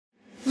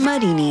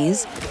Muddy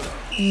Knees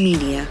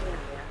Media.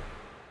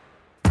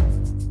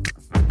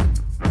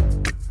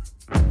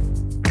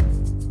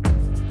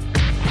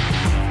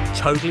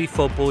 Totally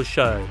Football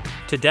Show.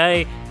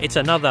 Today, it's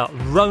another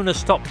Rona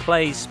Stop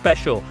Plays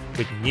special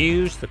with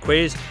news, the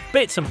quiz,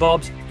 bits and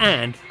bobs,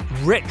 and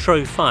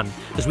retro fun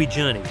as we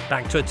journey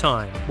back to a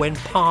time when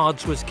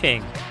Pards was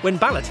king, when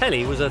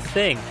Balotelli was a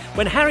thing,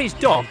 when Harry's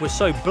dog was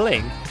so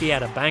bling he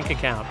had a bank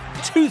account.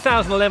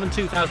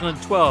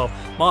 2011-2012,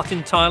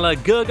 Martin Tyler,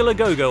 Gurgle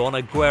Agogo on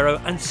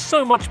Aguero, and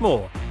so much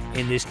more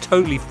in this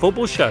Totally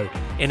Football Show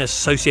in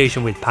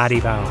association with Paddy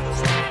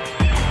Bowers.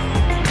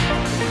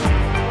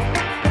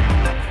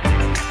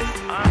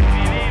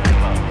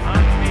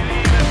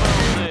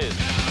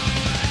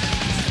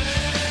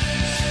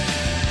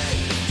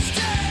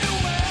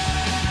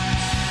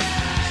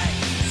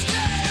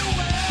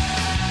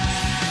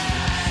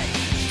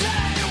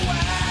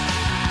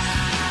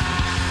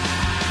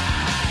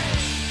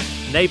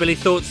 Neighbourly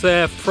thoughts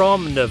there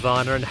from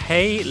Nirvana. And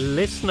hey,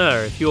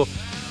 listener, if you're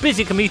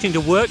busy commuting to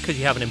work because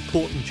you have an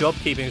important job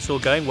keeping us all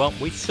going, well,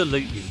 we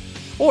salute you.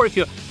 Or if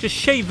you're just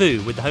chez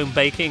vous with the home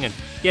baking and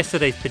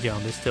yesterday's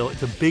pyjamas still,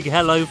 it's a big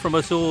hello from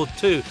us all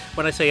too.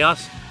 When I say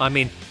us, I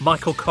mean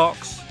Michael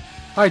Cox.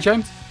 Hi,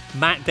 James.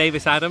 Matt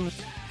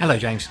Davis-Adams. Hello,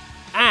 James.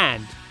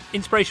 And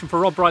inspiration for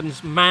Rob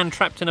Brydon's Man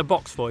Trapped in a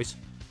Box voice,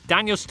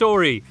 Daniel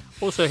Story,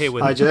 also here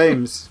with us. Hi,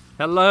 James.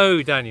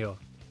 Hello, Daniel.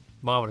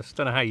 Marvellous.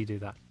 Don't know how you do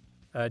that.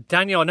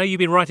 Daniel, I know you've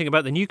been writing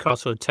about the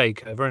Newcastle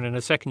takeover, and in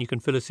a second you can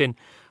fill us in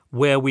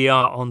where we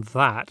are on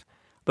that.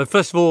 But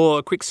first of all,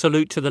 a quick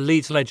salute to the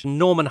Leeds legend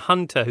Norman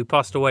Hunter, who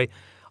passed away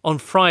on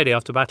Friday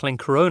after battling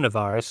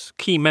coronavirus,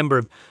 key member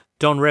of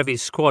Don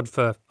Revie's squad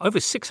for over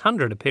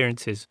 600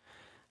 appearances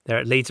there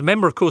at Leeds. A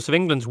member, of course, of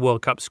England's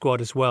World Cup squad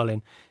as well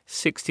in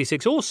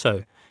 '66.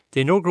 Also,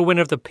 the inaugural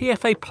winner of the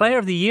PFA Player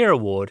of the Year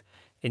award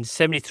in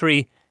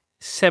 '73-74,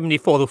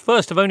 the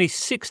first of only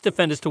 6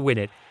 defenders to win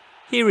it.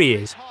 Here he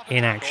is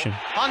in action.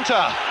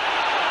 Hunter,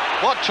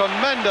 what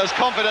tremendous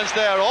confidence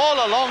there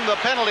all along the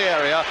penalty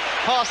area,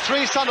 past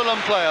 3 Sunderland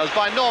players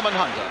by Norman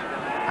Hunter.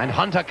 And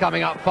Hunter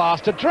coming up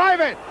fast to drive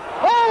it.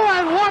 Oh,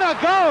 and what a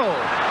goal!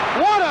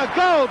 What a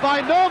goal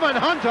by Norman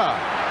Hunter!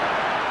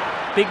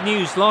 Big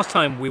news last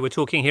time we were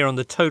talking here on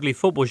the Totally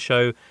Football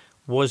Show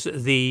was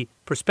the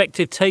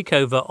prospective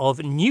takeover of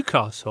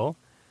Newcastle,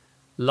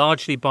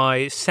 largely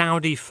by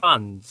Saudi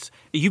funds.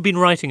 You've been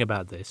writing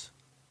about this.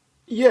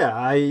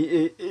 Yeah,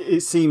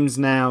 it seems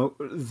now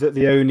that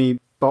the only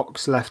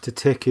box left to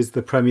tick is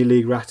the Premier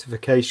League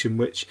ratification,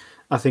 which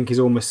I think is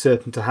almost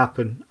certain to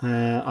happen.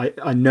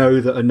 I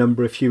know that a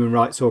number of human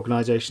rights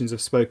organisations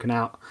have spoken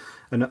out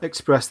and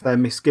expressed their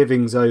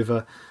misgivings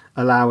over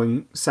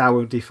allowing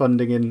Saudi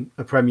funding in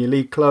a Premier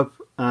League club,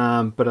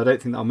 but I don't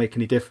think that'll make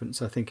any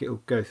difference. I think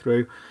it'll go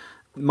through.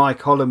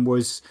 Mike Holland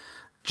was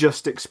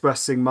just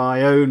expressing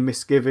my own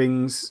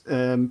misgivings,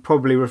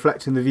 probably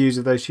reflecting the views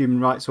of those human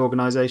rights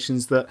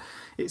organisations, that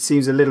it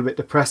seems a little bit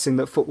depressing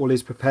that football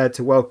is prepared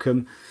to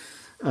welcome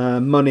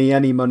money,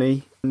 any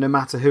money, no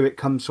matter who it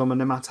comes from and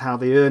no matter how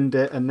they earned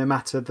it and no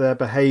matter their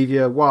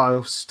behaviour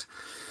whilst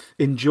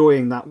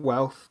enjoying that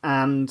wealth.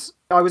 And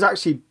I was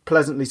actually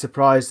pleasantly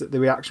surprised at the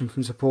reaction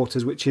from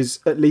supporters, which is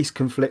at least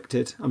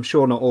conflicted. I'm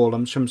sure not all.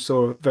 I'm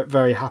sure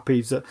very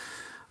happy that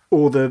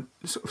all the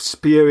sort of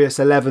spurious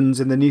 11s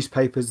in the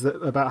newspapers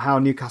about how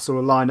Newcastle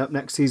will line up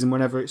next season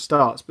whenever it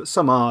starts. But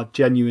some are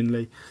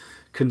genuinely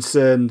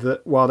concerned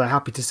that while they're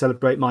happy to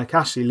celebrate Mike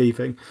Ashley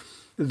leaving,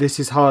 this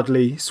is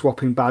hardly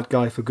swapping bad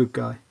guy for good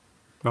guy.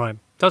 Right.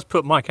 Does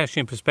put Mike Ashley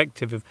in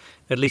perspective of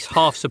at least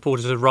half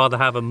supporters would rather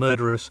have a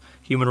murderous,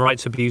 human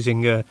rights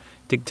abusing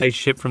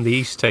dictatorship from the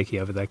East taking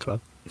over their club.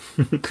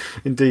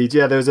 Indeed,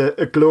 yeah, there was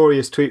a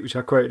glorious tweet which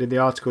I quoted in the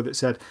article that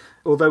said,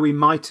 although we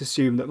might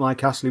assume that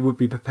Mike Ashley would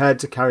be prepared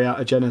to carry out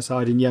a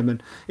genocide in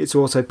Yemen, it's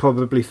also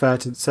probably fair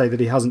to say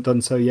that he hasn't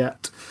done so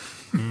yet.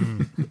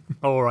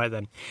 All right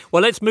then.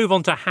 Well, let's move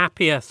on to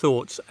happier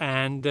thoughts,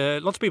 and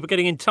lots of people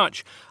getting in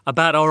touch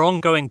about our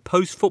ongoing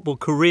post-football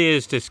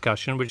careers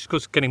discussion, which is, of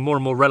course, getting more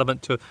and more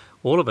relevant to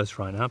all of us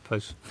right now,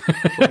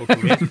 post-football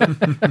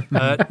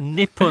careers.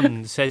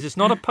 Nippon says it's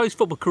not a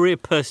post-football career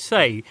per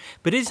se,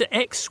 but is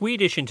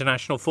ex-Swedish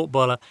international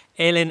footballer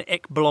Elin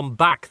Ekblom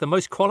Back the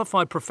most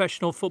qualified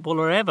professional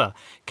footballer ever?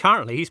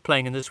 Currently, he's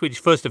playing in the Swedish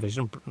First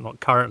Division,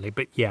 not currently,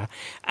 but yeah.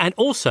 And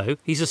also,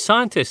 he's a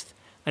scientist,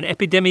 an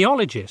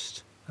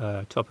epidemiologist,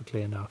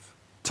 topically enough.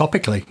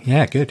 Topically,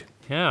 yeah, good.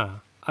 Yeah.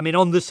 I mean,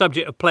 on the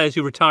subject of players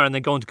who retire and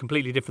then go on to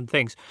completely different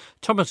things,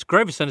 Thomas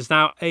Graverson is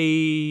now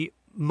a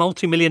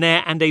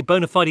multi-millionaire and a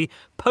bona fide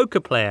poker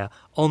player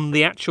on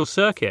the actual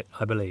circuit,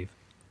 I believe.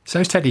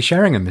 So is Teddy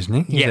Sheringham, isn't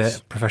he? He's Yes.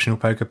 a professional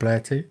poker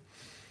player too.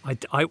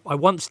 I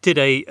once did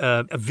a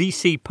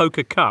VC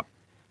poker cup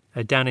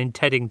down in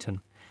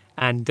Teddington,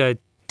 and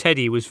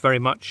Teddy was very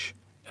much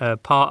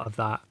part of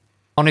that.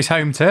 On his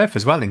home turf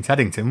as well in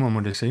Teddington, one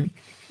would assume.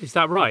 Is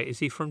that right? Is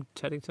he from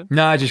Teddington?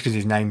 No, just because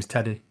his name's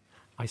Teddy.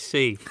 I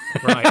see.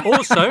 Right.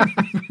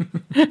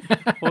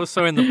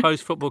 Also in the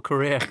post-football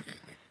career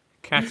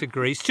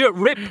category, Stuart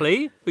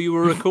Ripley, who you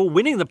will recall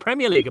winning the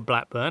Premier League at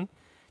Blackburn,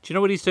 Do you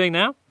know what he's doing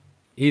now?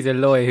 He's a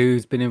lawyer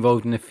who's been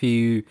involved in a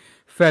few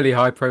fairly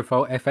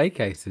high-profile FA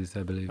cases,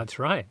 I believe. That's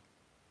right.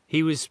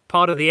 He was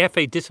part of the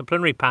FA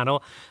disciplinary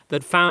panel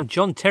that found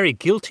John Terry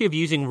guilty of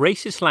using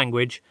racist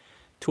language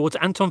towards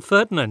Anton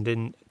Ferdinand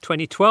in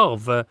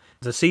 2012,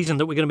 the season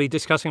that we're going to be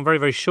discussing very,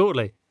 very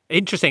shortly.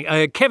 Interesting.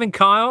 Kevin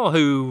Kyle,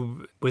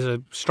 who was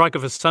a striker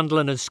for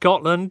Sunderland and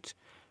Scotland,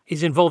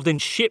 is involved in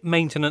ship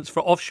maintenance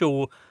for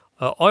offshore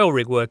oil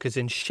rig workers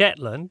in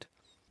Shetland.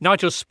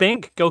 Nigel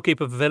Spink,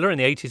 goalkeeper for Villa in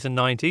the 80s and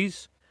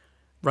 90s,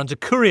 runs a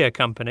courier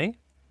company.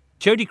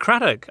 Jody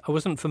Craddock, I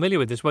wasn't familiar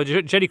with this. Well,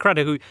 Jody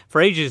Craddock, who for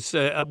ages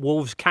at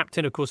Wolves,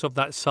 captain, of course, of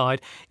that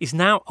side, is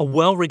now a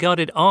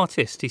well-regarded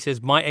artist. He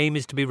says, my aim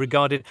is to be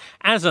regarded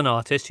as an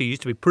artist who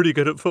used to be pretty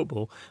good at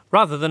football,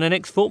 rather than an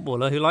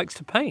ex-footballer who likes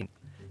to paint.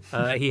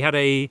 He had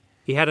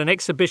an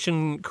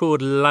exhibition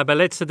called La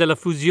Bellezza della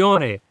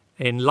Fusione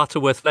in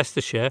Lutterworth,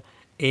 Leicestershire,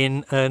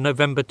 in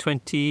November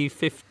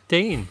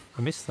 2015.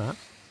 I missed that.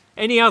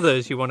 Any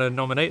others you want to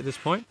nominate at this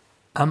point?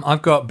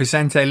 I've got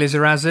Vicente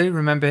Lizarazu.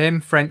 Remember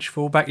him? French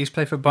fullback. Used to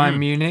play for Bayern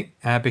Munich.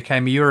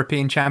 Became a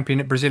European champion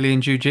at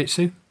Brazilian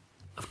Jiu-Jitsu.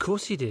 Of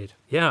course he did,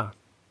 yeah.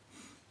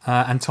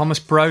 And Thomas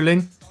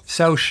Brolin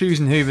sells shoes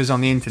and hoovers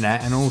on the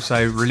internet and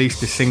also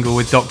released a single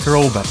with Dr.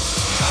 Alban.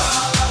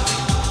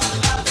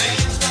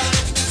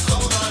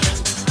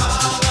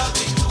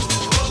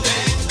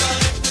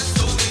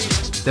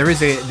 There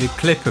is the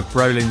clip of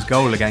Brolin's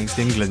goal against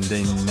England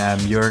in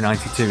Euro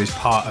 92 as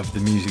part of the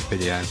music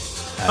video,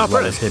 as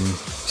well as him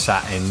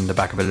sat in the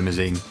back of a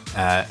limousine,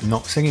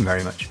 not singing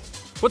very much.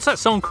 What's that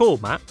song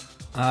called, Matt?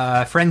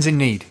 Friends in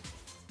Need.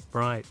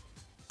 Right.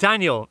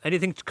 Daniel,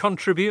 anything to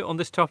contribute on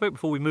this topic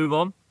before we move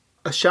on?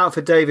 A shout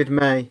for David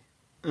May,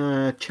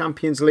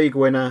 Champions League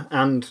winner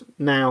and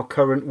now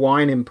current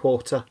wine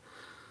importer.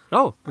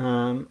 Oh.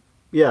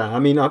 Yeah, I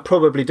mean, I'm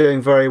probably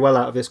doing very well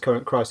out of this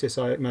current crisis,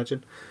 I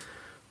imagine.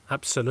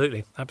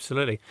 Absolutely,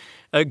 absolutely.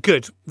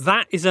 Good.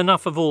 That is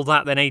enough of all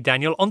that then,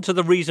 Daniel? On to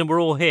the reason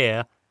we're all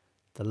here.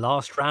 The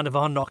last round of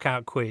our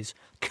knockout quiz.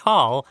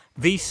 Carl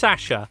v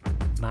Sasha,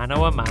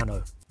 mano a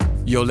mano.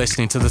 You're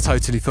listening to the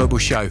Totally Football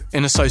Show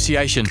in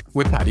association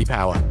with Paddy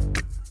Power.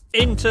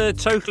 Into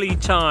Totally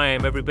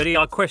time, everybody.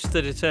 Our quest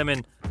to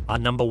determine our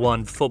number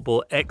one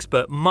football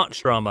expert.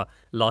 Much drama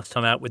last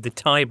time out with the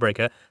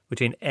tiebreaker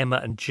between Emma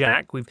and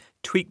Jack. We've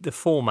tweaked the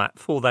format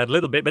for that a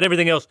little bit, but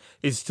everything else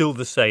is still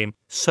the same.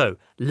 So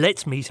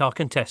let's meet our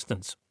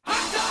contestants.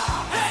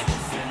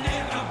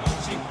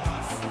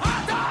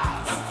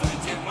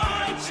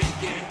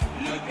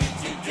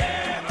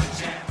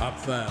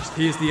 First,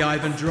 here's the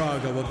Ivan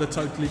Drago of the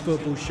Totally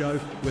Football Show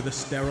with a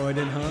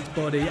steroid-enhanced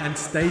body and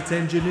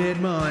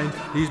state-engineered mind.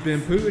 He's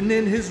been putting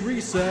in his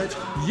research.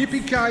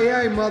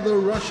 Yippee-ki-yay, Mother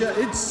Russia,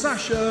 it's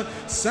Sasha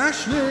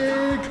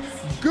Sashnik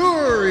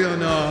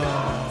Gurionov.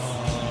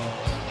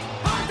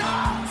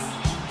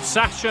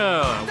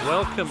 Sasha,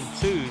 welcome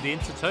to the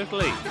Into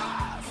Totally.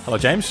 Hello,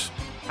 James.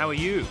 How are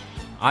you?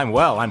 I'm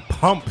well. I'm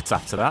pumped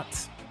after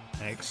that.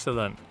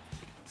 Excellent.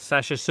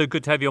 Sasha, so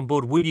good to have you on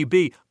board. Will you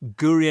be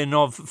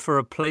Gurionov for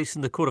a place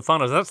in the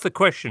quarterfinals? That's the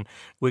question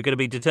we're going to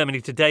be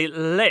determining today.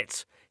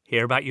 Let's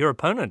hear about your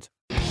opponent.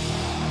 Time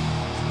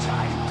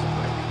to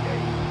play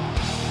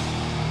the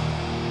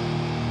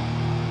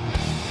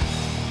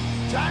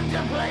game. Time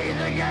to play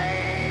the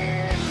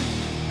game.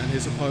 And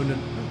his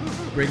opponent,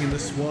 bringing the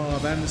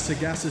suave and the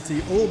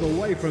sagacity all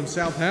the way from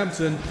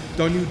Southampton.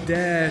 Don't you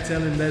dare tell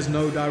him there's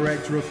no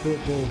director of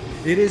football.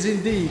 It is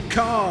indeed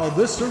Carl,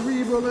 the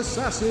cerebral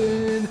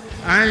assassin,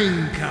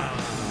 Anchor.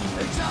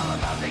 It's all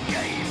about the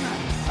game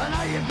and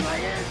how you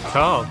play it.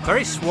 Carl,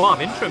 very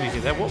suave intro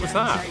music there. What was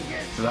that?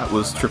 So that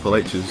was Triple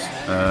H's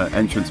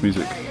entrance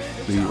music.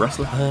 The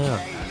wrestler.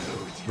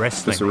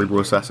 Wrestling. The cerebral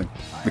assassin.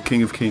 The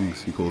King of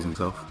Kings, he calls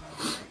himself.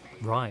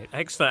 Right.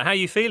 Excellent. How are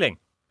you feeling?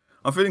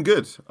 I'm feeling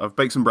good. I've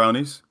baked some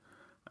brownies.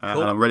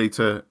 Cool. And I'm ready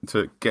to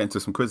get into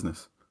some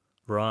quizness.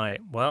 Right.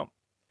 Well,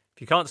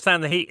 if you can't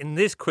stand the heat in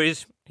this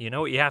quiz, you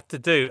know what you have to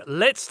do.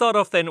 Let's start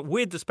off then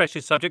with the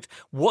special subject.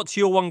 What's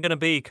your one going to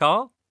be,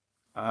 Carl?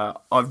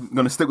 I'm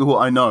going to stick with what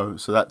I know.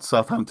 So that's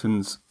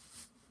Southampton's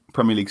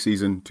Premier League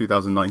season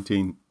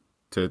 2019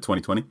 to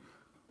 2020.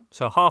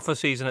 So half a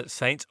season at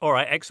Saints. All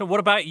right, excellent.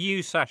 What about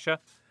you, Sasha?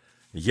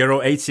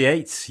 Euro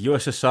 88,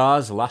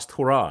 USSR's last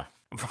hurrah.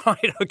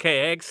 Right,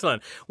 okay,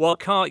 excellent. Well,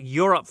 Carl,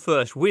 you're up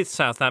first with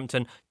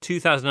Southampton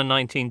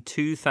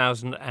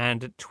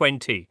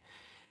 2019-2020.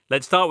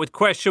 Let's start with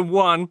question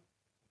one.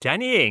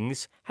 Danny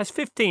Ings has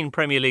 15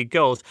 Premier League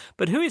goals,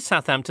 but who is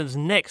Southampton's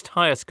next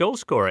highest goal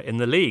scorer in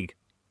the league?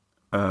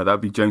 That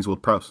would be James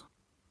Ward-Prowse.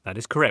 That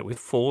is correct, with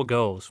 4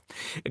 goals.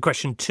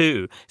 Question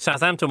 2.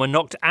 Southampton were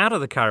knocked out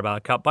of the Carabao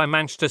Cup by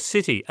Manchester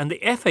City and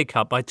the FA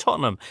Cup by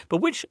Tottenham.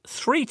 But which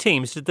 3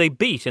 teams did they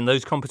beat in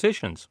those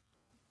competitions?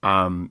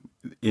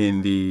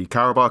 In the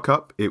Carabao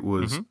Cup, it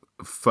was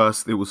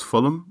first it was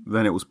Fulham,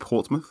 then it was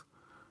Portsmouth.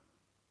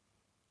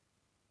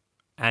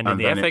 And in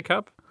the FA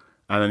Cup?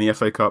 And in the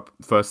FA Cup,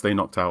 first they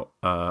knocked out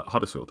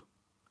Huddersfield.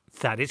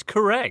 That is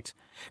correct.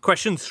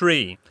 Question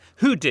 3.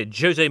 Who did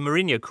Jose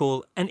Mourinho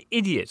call an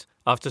idiot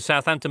after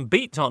Southampton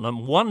beat Tottenham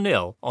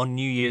 1-0 on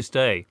New Year's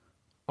Day?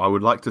 I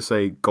would like to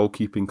say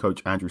goalkeeping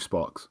coach Andrew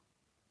Sparks.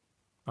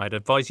 I'd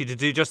advise you to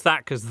do just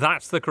that because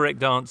that's the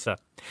correct answer.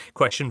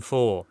 Question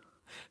 4.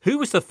 Who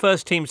was the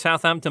first team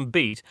Southampton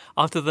beat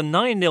after the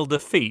 9-0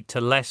 defeat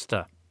to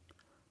Leicester?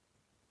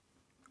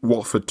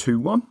 Watford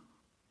 2-1?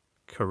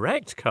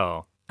 Correct,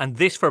 Carl. And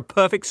this for a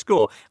perfect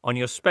score on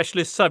your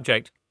specialist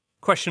subject.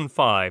 Question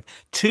 5.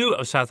 2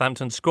 of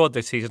Southampton's squad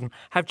this season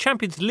have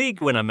Champions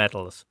League winner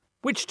medals.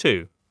 Which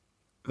 2?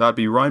 That'd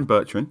be Ryan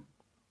Bertrand,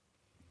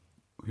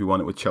 who won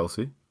it with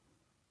Chelsea,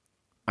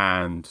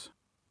 and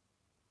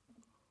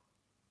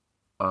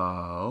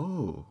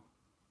I'm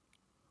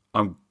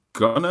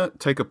gonna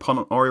take a punt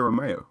on Ori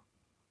Romeo.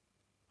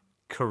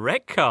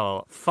 Correct,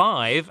 Carl.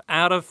 5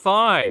 out of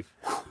 5.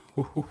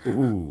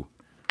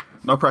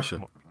 No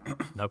pressure.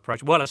 No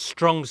pressure. Well, a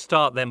strong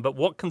start then, but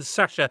what can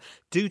Sasha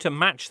do to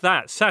match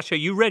that? Sasha,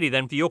 you ready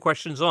then for your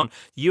questions on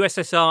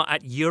USSR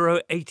at Euro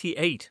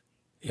 88?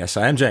 Yes,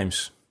 I am,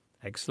 James.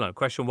 Excellent.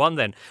 Question 1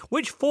 then.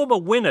 Which former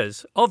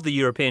winners of the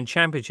European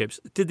Championships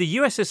did the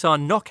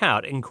USSR knock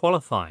out in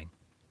qualifying?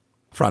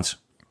 France.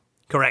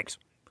 Correct.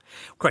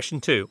 Question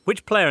 2.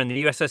 Which player in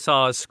the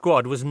USSR's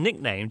squad was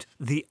nicknamed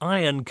the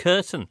Iron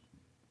Curtain?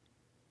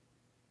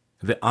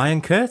 The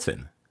Iron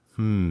Curtain?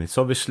 It's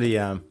obviously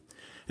a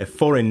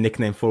foreign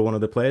nickname for one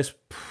of the players.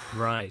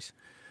 Right.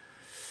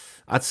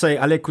 I'd say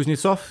Oleg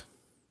Kuznetsov.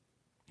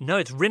 No,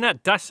 it's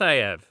Rinat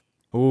Dasaev.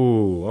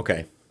 Ooh,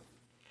 okay.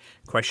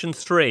 Question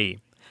 3.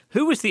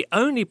 Who was the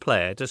only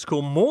player to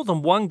score more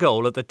than 1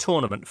 goal at the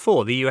tournament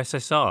for the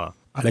USSR?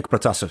 Oleg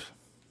Protasov.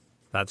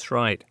 That's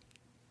right.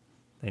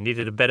 They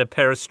needed a better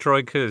pair of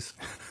strikers.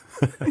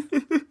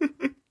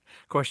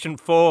 Question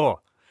 4.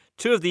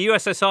 2 of the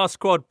USSR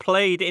squad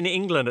played in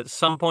England at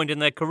some point in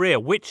their career.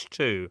 Which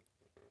 2?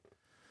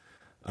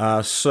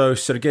 So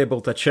Sergei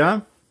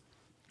Boltacha.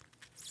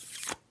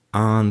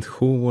 And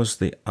who was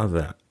the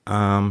other?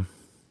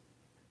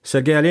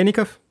 Sergei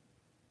Alienikov?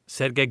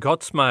 Sergei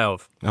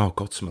Gotsmaev. Oh,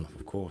 Gotsmaev,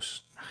 of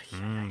course.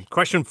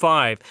 Question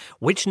 5.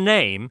 Which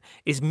name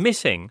is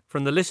missing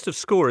from the list of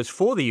scorers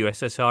for the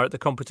USSR at the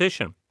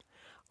competition?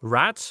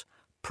 Rats,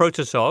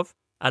 Protasov,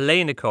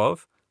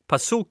 Alienikov,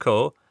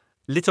 Pasulko,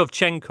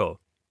 Litovchenko.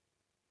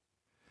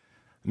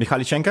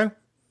 Mikhailichenko?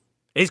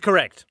 Is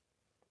correct.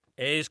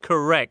 Is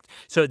correct.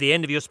 So at the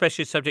end of your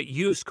specialist subject,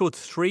 you scored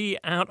 3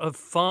 out of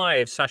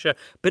 5, Sasha.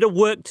 Bit of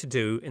work to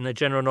do in the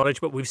general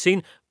knowledge, but we've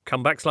seen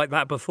comebacks like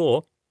that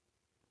before.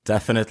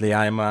 Definitely.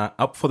 I'm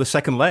up for the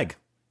second leg.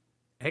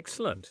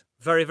 Excellent.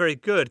 Very, very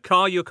good.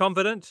 Carl, you're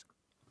confident?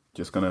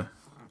 Just going to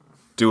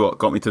do what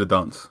got me to the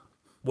dance.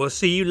 We'll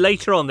see you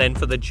later on then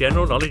for the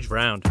general knowledge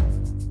round.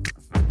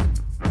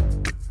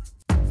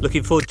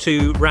 Looking forward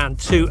to round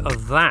 2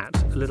 of that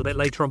a little bit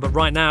later on. But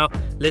right now,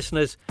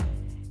 listeners,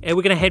 we're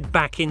going to head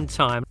back in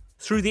time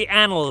through the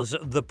annals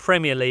of the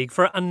Premier League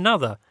for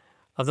another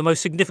of the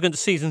most significant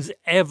seasons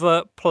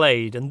ever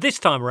played. And this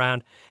time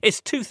around,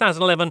 it's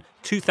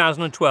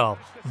 2011-2012.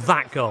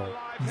 That goal,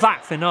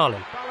 that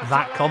finale,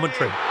 that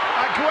commentary.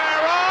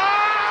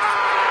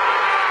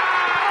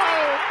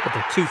 But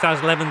the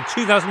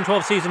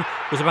 2011-2012 season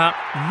was about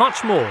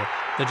much more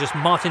than just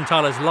Martin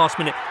Tyler's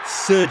last-minute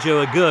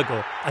Sergio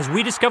Aguero, as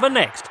we discover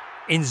next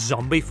in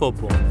Zombie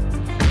Football.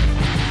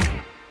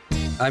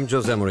 I'm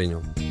Jose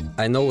Mourinho.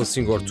 I know a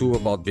thing or two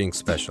about being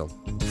special.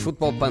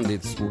 Football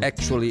pundits who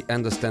actually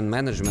understand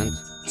management,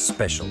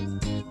 special.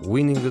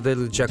 Winning the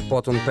daily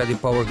jackpot on Paddy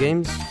Power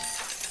games,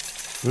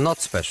 not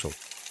special.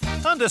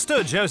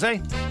 Understood,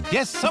 Jose.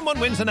 Yes, someone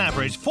wins an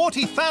average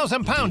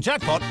 £40,000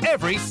 jackpot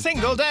every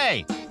single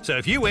day. So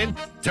if you win,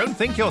 don't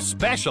think you're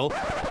special.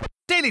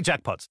 Daily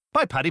Jackpots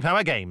by Paddy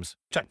Power Games.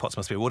 Jackpots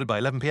must be awarded by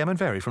 11 p.m. and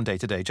vary from day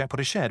to day. Jackpot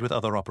is shared with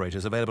other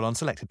operators. Available on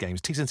selected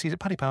games. T's and C's at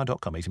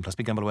paddypower.com. 18+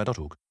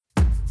 BeGambleAware.org.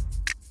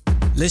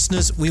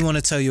 Listeners, we want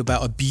to tell you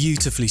about a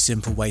beautifully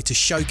simple way to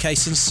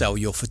showcase and sell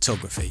your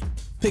photography.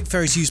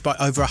 Pickfair is used by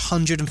over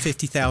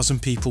 150,000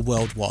 people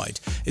worldwide.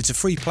 It's a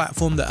free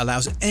platform that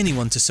allows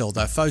anyone to sell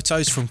their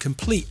photos, from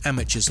complete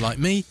amateurs like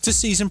me to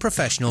seasoned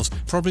professionals,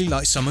 probably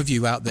like some of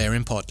you out there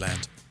in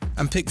Podland.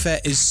 And Pickfair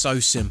is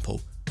so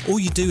simple. All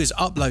you do is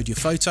upload your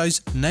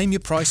photos, name your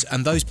price,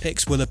 and those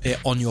pics will appear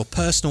on your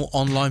personal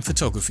online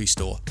photography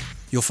store.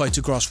 Your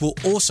photographs will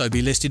also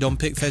be listed on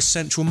Pickfair's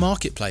central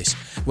marketplace,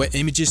 where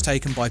images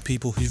taken by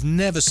people who've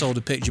never sold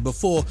a picture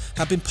before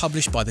have been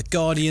published by The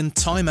Guardian,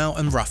 Time Out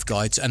and Rough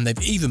Guides, and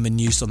they've even been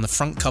used on the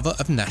front cover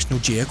of National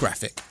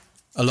Geographic.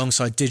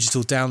 Alongside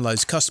digital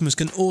downloads, customers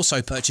can also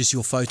purchase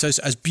your photos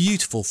as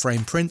beautiful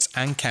frame prints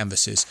and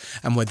canvases,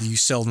 and whether you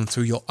sell them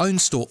through your own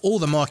store or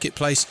the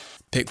marketplace,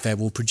 Pickfair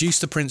will produce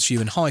the prints for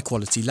you in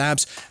high-quality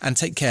labs and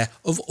take care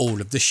of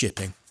all of the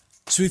shipping.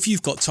 So if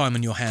you've got time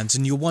on your hands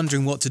and you're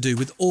wondering what to do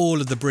with all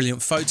of the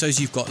brilliant photos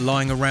you've got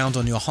lying around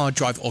on your hard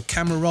drive or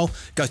camera roll,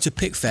 go to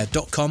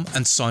pickfair.com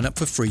and sign up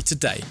for free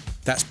today.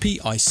 That's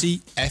PICFAIR.com.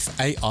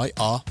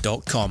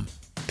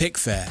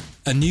 Pickfair,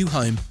 a new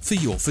home for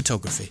your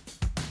photography.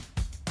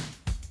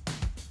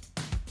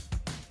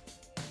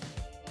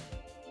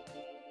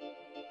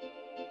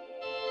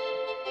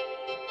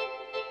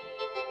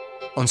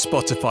 on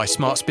Spotify,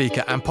 smart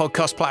speaker and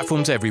podcast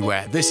platforms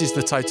everywhere. This is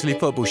the Totally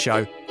Football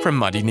Show from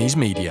Muddy Knees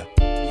Media.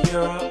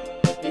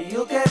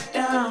 You'll get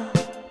down.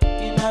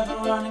 You're never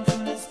running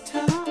from this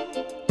town.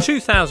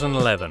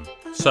 2011.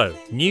 So,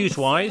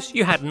 news-wise,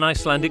 you had an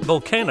Icelandic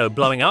volcano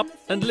blowing up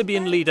and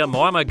Libyan leader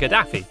Muammar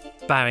Gaddafi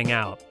bowing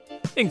out.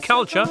 In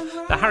culture,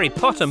 the Harry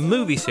Potter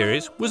movie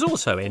series was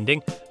also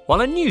ending,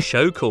 while a new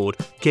show called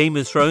Game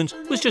of Thrones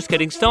was just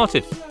getting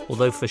started,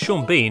 although for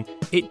Sean Bean,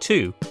 it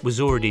too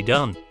was already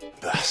done.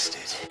 Bastard.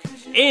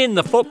 In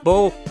the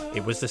football,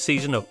 it was the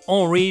season of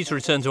Henry's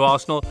return to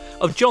Arsenal,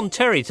 of John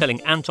Terry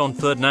telling Anton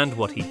Ferdinand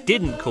what he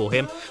didn't call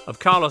him, of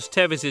Carlos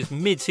Tevez'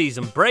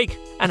 mid-season break,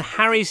 and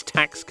Harry's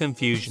tax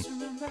confusion.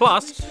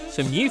 Plus,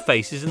 some new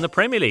faces in the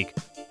Premier League.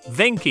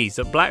 Venky's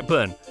at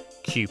Blackburn,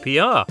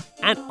 QPR,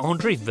 and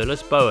Andre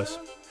Villas-Boas.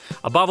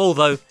 Above all,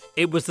 though,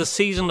 it was the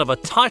season of a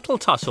title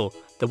tussle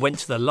that went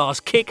to the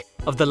last kick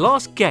of the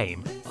last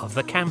game of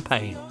the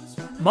campaign.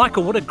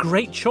 Michael, what a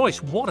great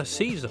choice. What a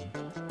season.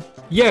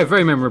 Yeah,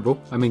 very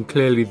memorable. I mean,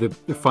 clearly the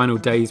final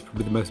day is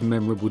probably the most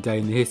memorable day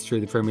in the history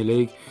of the Premier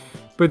League.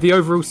 But the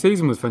overall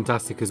season was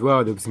fantastic as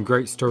well. There were some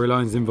great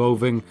storylines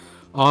involving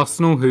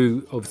Arsenal,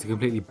 who obviously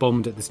completely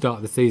bombed at the start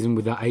of the season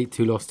with that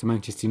 8-2 loss to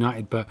Manchester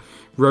United, but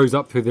rose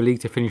up through the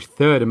league to finish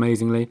third,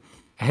 amazingly,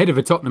 ahead of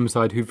a Tottenham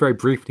side who very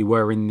briefly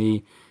were in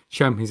the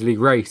Champions League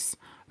race.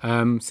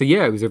 So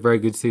yeah, it was a very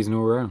good season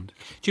all around.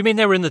 Do you mean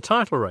they were in the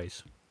title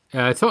race?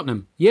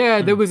 Tottenham.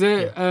 Yeah, there was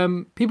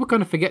a... people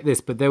kind of forget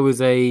this, but there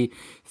was a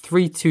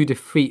 3-2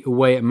 defeat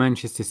away at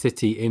Manchester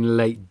City in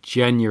late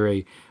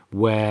January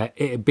where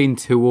it had been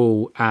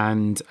 2-2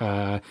 and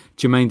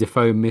Jermaine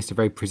Defoe missed a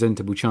very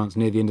presentable chance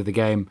near the end of the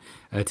game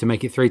to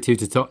make it 3-2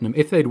 to Tottenham.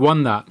 If they'd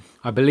won that,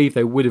 I believe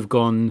they would have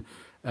gone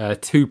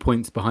 2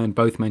 points behind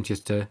both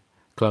Manchester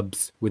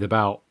clubs with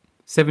about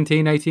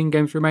 17, 18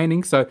 games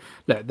remaining. So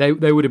look, they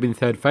would have been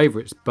third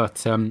favourites,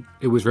 but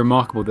it was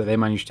remarkable that they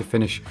managed to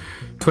finish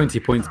 20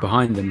 points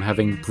behind them,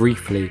 having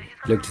briefly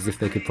looked as if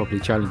they could probably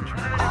challenge.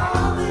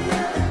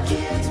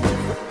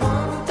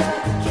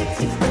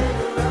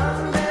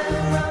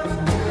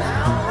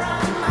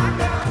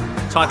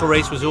 Title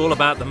race was all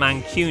about the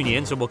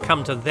Mancunians, and we'll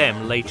come to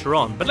them later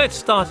on. But let's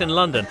start in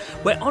London,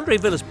 where Andre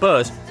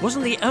Villas-Boas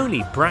wasn't the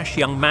only brash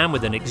young man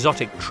with an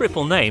exotic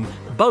triple name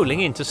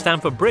bowling into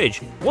Stamford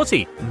Bridge, was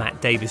he,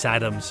 Matt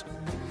Davis-Adams?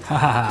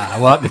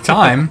 Well, at the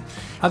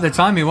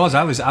time he was.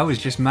 I was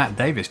just Matt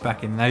Davis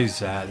back in those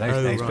days.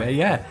 Right. But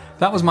yeah,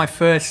 that was my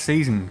first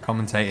season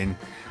commentating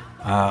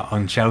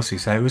on Chelsea,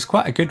 so it was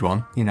quite a good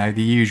one. You know,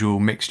 the usual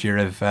mixture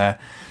of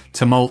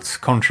tumult,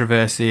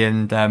 controversy,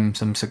 and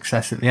some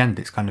success at the end.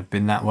 It's kind of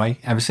been that way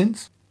ever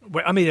since.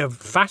 Well, I mean, a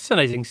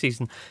fascinating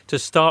season to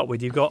start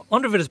with. You've got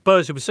Andre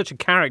Villas-Boas, who was such a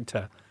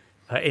character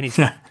in his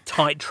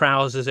tight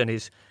trousers and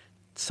his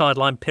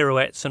sideline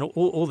pirouettes and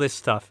all this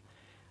stuff.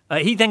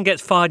 He then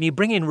gets fired, and you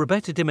bring in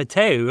Roberto Di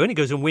Matteo, who only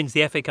goes and wins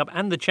the FA Cup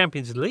and the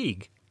Champions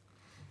League.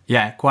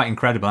 Yeah, quite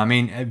incredible. I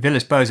mean,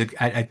 Villas-Boas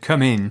had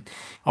come in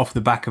off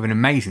the back of an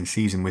amazing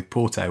season with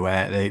Porto,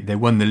 where they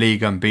won the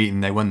league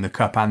unbeaten, they won the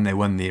Cup and they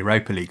won the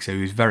Europa League. So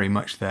he was very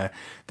much the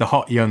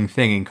hot young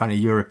thing in kind of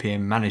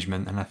European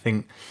management. And I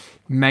think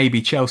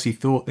maybe Chelsea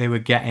thought they were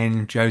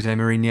getting Jose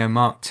Mourinho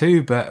Mark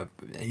II, but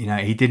you know,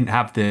 he didn't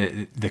have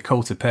the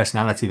cult of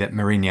personality that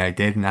Mourinho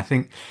did. And I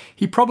think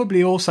he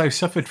probably also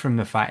suffered from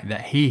the fact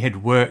that he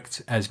had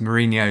worked as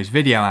Mourinho's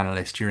video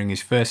analyst during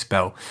his first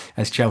spell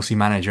as Chelsea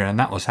manager, and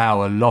that was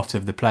how a lot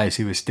of the players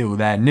who were still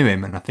there knew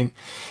him. And I think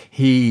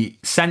he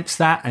sensed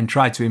that and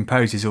tried to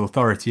impose his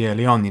authority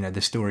early on. You know,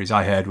 the stories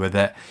I heard were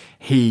that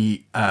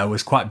he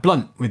was quite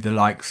blunt with the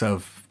likes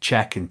of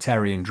Cech and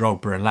Terry and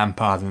Drogba and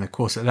Lampard, and of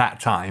course at that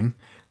time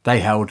they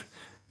held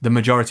the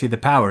majority of the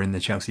power in the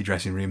Chelsea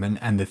dressing room,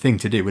 and the thing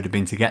to do would have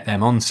been to get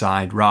them on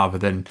side rather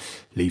than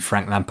leave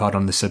Frank Lampard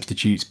on the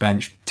substitutes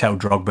bench, tell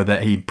Drogba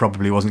that he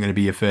probably wasn't going to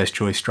be your first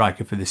choice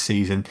striker for this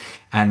season,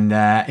 and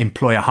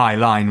employ a high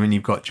line when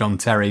you've got John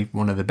Terry,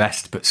 one of the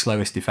best but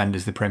slowest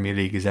defenders the Premier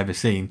League has ever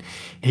seen.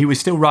 He was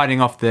still riding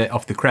off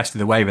the crest of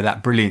the wave of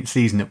that brilliant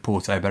season at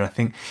Porto, but I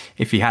think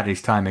if he had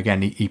his time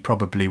again, he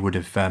probably would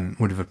have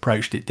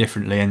approached it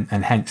differently,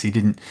 and hence he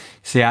didn't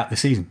see out the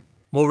season.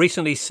 More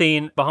recently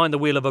seen behind the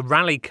wheel of a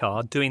rally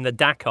car doing the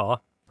Dakar,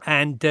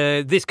 and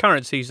this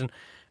current season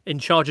in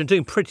charge and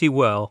doing pretty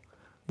well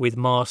with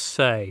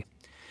Marseille.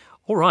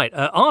 All right,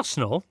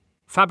 Arsenal,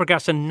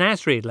 Fabregas and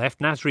Nasri left.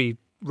 Nasri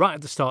right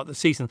at the start of the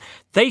season.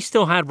 They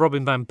still had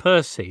Robin van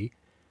Persie,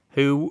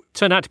 who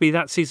turned out to be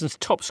that season's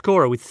top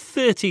scorer with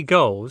 30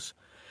 goals.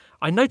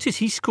 I noticed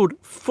he scored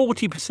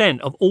 40%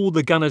 of all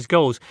the Gunners'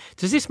 goals.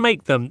 Does this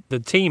make them the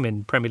team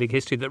in Premier League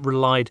history that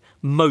relied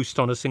most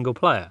on a single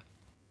player?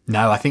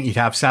 No, I think you'd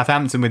have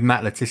Southampton with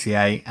Matt Le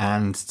Tissier,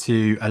 and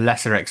to a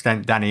lesser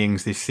extent Danny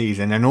Ings this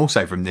season, and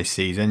also from this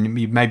season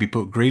you'd maybe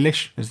put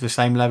Grealish as the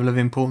same level of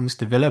importance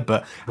to Villa,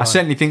 but right. I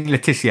certainly think Le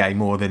Tissier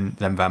more than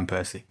Van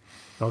Persie.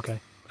 Okay.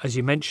 As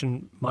you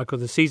mentioned, Michael,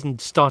 the season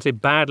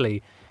started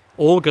badly.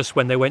 August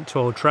when they went to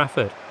Old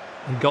Trafford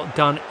and got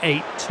done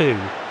 8-2.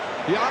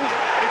 Young,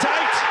 it's 8!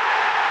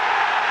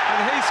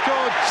 And he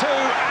scored two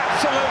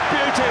absolute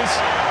beauties.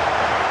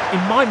 In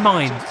my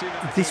mind,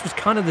 this was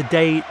kind of the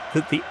day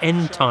that the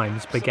end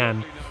times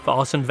began for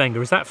Arsene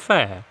Wenger. Is that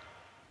fair?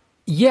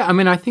 Yeah, I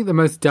mean, I think the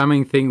most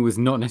damning thing was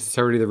not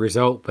necessarily the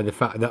result, but the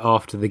fact that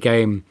after the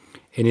game,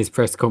 in his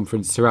press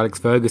conference, Sir Alex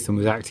Ferguson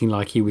was acting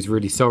like he was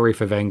really sorry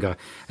for Wenger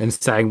and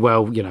saying,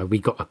 well, we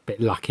got a bit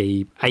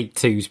lucky.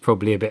 8-2 is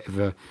probably a bit of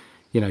a,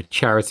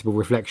 charitable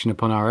reflection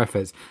upon our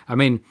efforts. I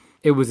mean,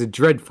 it was a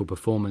dreadful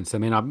performance. I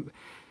mean,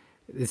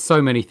 there's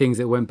so many things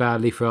that went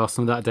badly for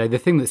Arsenal that day. The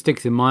thing that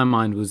sticks in my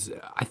mind was,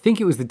 I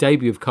think it was the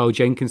debut of Carl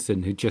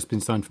Jenkinson, who'd just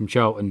been signed from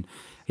Charlton.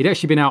 He'd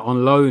actually been out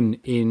on loan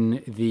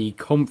in the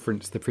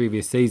conference the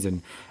previous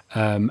season.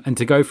 And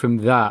to go from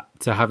that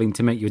to having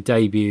to make your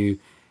debut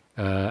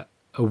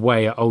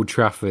away at Old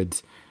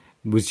Trafford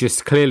was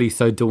just clearly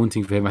so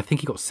daunting for him. I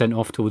think he got sent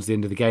off towards the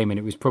end of the game, and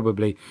it was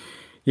probably,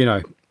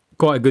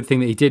 quite a good thing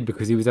that he did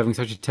because he was having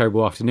such a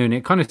terrible afternoon.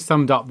 It kind of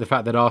summed up the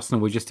fact that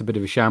Arsenal were just a bit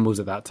of a shambles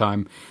at that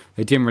time.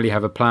 They didn't really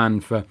have a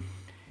plan for,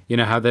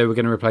 how they were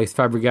going to replace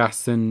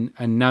Fabregas and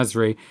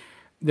Nasri.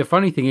 The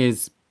funny thing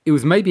is, it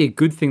was maybe a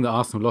good thing that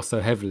Arsenal lost so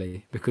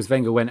heavily because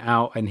Wenger went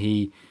out and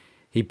he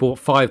bought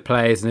 5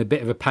 players and a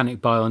bit of a panic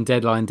buy on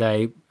deadline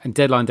day. And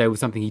deadline day was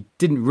something he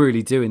didn't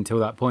really do until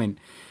that point.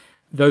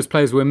 Those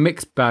players were a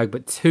mixed bag,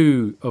 but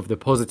 2 of the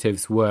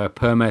positives were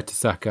Per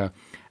Mertesacker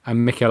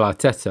and Mikel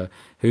Arteta,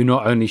 who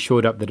not only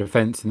shored up the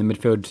defence and the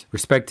midfield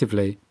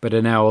respectively, but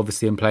are now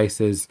obviously in place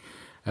as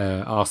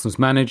Arsenal's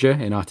manager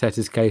in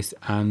Arteta's case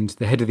and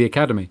the head of the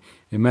academy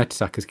in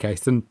Mertesacker's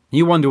case. And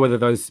you wonder whether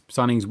those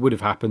signings would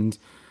have happened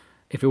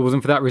if it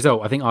wasn't for that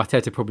result. I think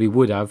Arteta probably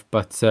would have,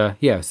 but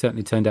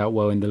certainly turned out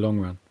well in the long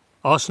run.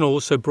 Arsenal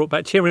also brought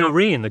back Thierry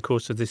Henry in the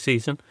course of this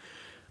season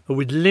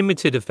with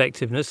limited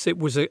effectiveness. It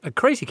was a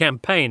crazy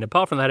campaign.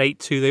 Apart from that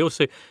 8-2, they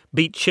also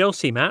beat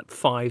Chelsea, Matt,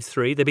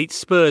 5-3. They beat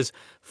Spurs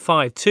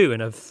 5-2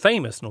 in a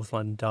famous North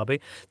London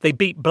derby. They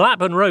beat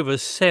Blackburn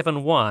Rovers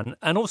 7-1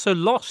 and also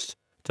lost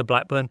to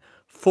Blackburn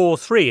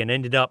 4-3 and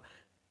ended up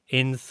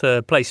in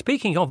third place.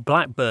 Speaking of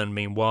Blackburn,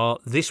 meanwhile,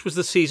 this was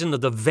the season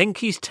of the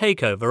Venky's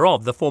takeover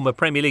of the former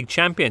Premier League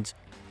champions,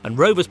 and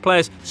Rovers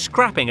players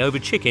scrapping over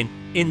chicken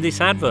in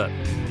this advert.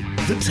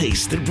 The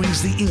taste that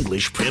brings the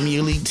English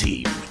Premier League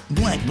team,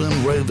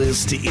 Blackburn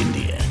Rovers, to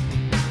India.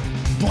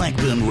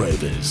 Blackburn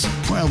Rovers,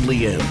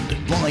 proudly owned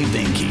by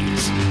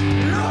Venky's.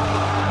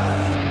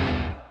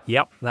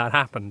 Yep, that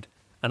happened.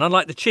 And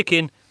unlike the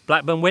chicken,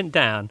 Blackburn went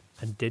down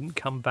and didn't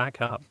come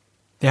back up.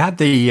 They had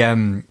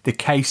the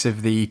case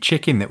of the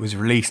chicken that was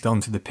released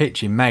onto the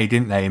pitch in May,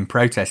 didn't they, in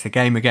protest? The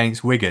game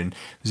against Wigan, there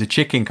was a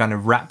chicken kind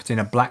of wrapped in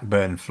a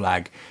Blackburn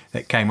flag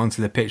that came onto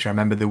the pitch. I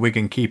remember the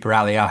Wigan keeper,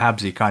 Ali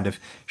Al-Habsi, kind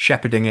of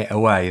shepherding it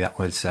away. That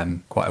was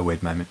quite a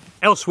weird moment.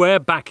 Elsewhere,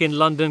 back in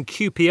London,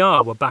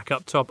 QPR were back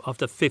up top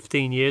after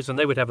 15 years, and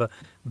they would have a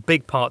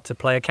big part to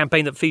play. A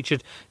campaign that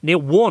featured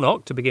Neil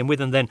Warnock to begin with,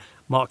 and then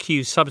Mark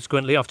Hughes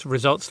subsequently after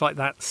results like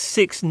that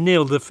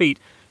 6-0 defeat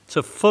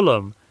to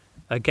Fulham,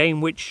 a game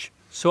which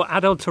saw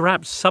Adel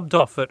Taarabt subbed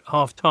off at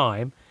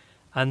half-time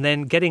and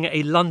then getting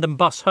a London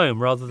bus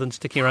home rather than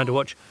sticking around to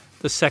watch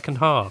the second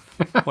half.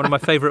 One of my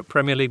favourite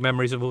Premier League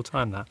memories of all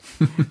time, that.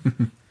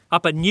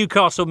 Up at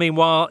Newcastle,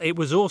 meanwhile, it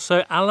was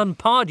also Alan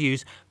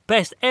Pardew's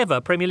best ever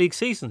Premier League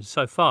season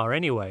so far,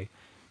 anyway.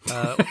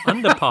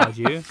 Under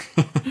Pardew,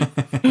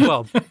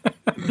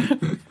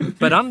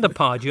 but under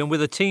Pardew and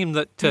with a team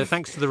that,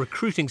 thanks to the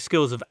recruiting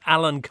skills of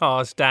Alan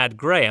Carr's dad,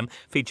 Graham,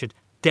 featured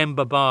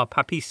Demba Ba,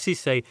 Papis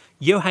Cissé,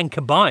 Johan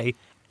Cabaye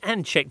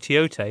and Cheick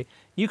Tiote,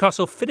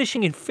 Newcastle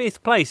finishing in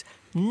 5th place,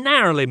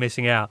 narrowly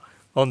missing out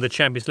on the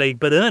Champions League,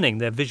 but earning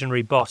their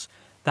visionary boss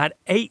that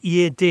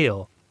 8-year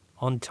deal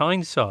on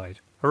Tyneside.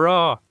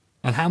 Hurrah!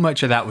 And how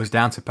much of that was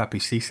down to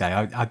Papis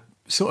Cissé? I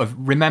sort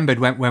of remembered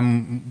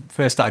when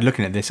first started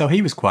looking at this,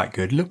 he was quite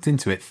good. Looked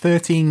into it,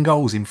 13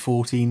 goals in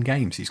 14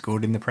 games he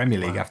scored in the Premier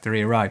League after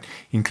he arrived,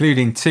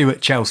 including 2 at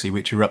Chelsea,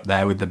 which are up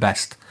there with the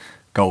best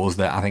goals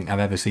that I think I've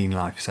ever seen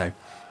live. So,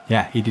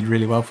 yeah, he did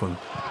really well for them.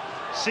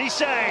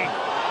 Cissé!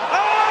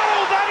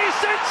 Oh, that is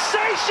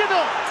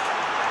sensational!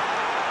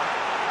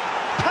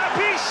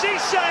 Papis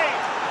Cissé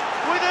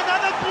with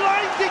another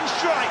blinding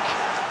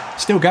strike!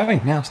 Still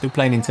going now, still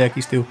playing in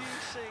Turkey, still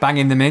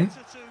banging them in.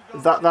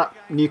 That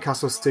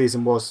Newcastle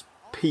season was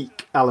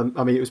peak Alan.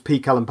 I mean, it was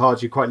peak Alan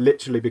Pardew quite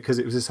literally because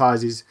it was as high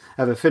as he's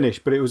ever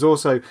finished. But it was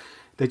also,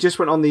 they just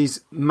went on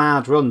these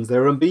mad runs. They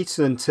were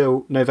unbeaten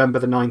until November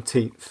the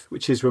 19th,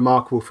 which is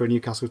remarkable for a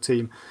Newcastle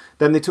team.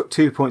 Then they took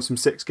 2 points from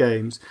 6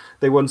 games.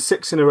 They won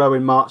 6 in a row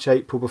in March,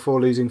 April before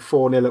losing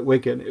 4-0 at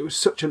Wigan. It was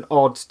such an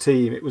odd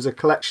team. It was a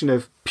collection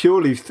of,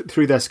 purely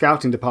through their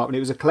scouting department, it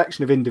was a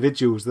collection of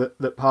individuals that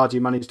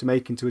Pardew managed to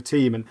make into a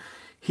team. And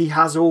he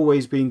has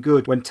always been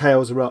good when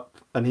tails are up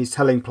and he's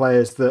telling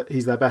players that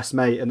he's their best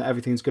mate and that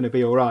everything's going to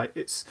be all right.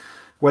 It's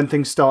when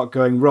things start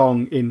going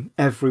wrong in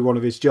every one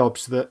of his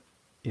jobs that,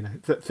 you know,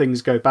 that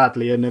things go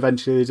badly, and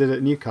eventually they did it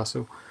at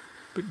Newcastle.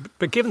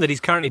 But given that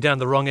he's currently down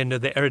the wrong end of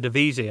the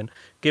Eredivisie, and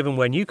given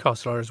where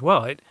Newcastle are as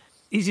well,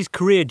 is his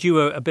career due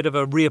a bit of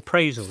a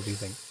reappraisal, do you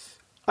think?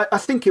 I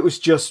think it was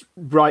just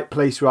right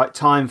place, right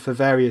time for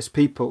various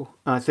people.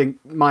 I think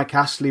Mike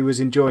Ashley was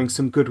enjoying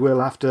some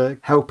goodwill after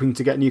helping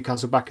to get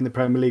Newcastle back in the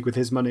Premier League with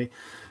his money.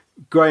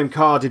 Graham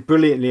Carr did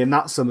brilliantly in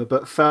that summer,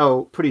 but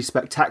fell pretty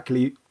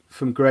spectacularly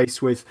from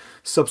grace with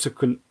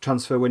subsequent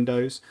transfer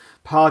windows.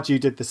 Pardew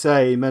did the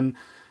same, and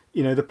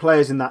the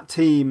players in that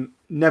team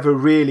never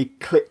really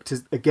clicked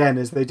as they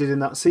did in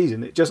that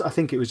season. I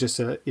think it was just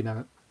a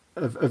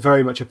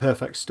very much a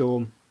perfect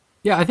storm.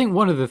 Yeah, I think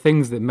one of the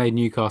things that made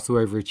Newcastle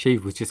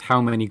overachieve was just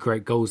how many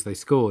great goals they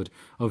scored.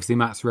 Obviously,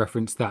 Matt's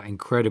referenced that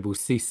incredible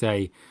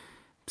Cisse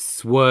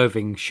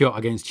swerving shot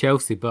against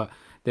Chelsea, but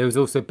there was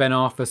also Ben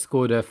Arthur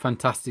scored a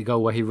fantastic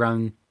goal where he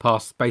ran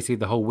past basically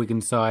the whole Wigan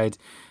side.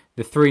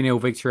 The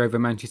 3-0 victory over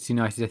Manchester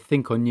United, I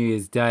think on New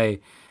Year's Day.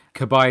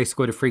 Cabaye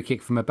scored a free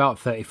kick from about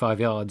 35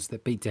 yards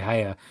that beat De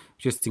Gea.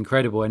 Just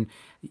incredible. And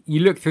you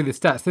look through the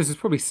stats, this was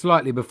probably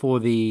slightly before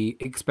the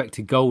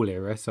expected goal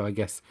era, so I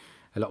guess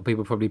a lot of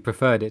people probably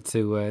preferred it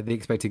to the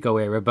expected goal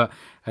era. But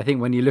I think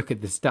when you look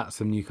at the stats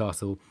from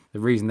Newcastle, the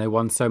reason they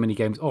won so many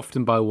games,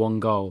 often by one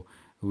goal,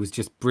 was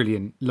just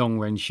brilliant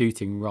long-range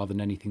shooting rather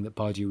than anything that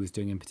Pardew was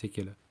doing in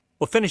particular.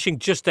 Well, finishing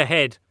just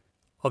ahead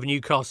of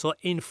Newcastle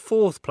in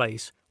fourth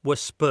place were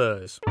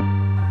Spurs.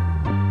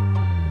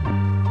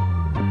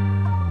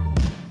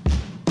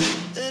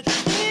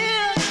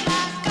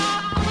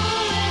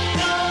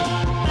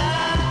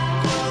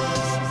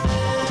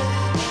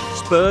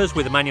 Spurs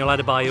with Emmanuel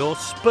Adebayor,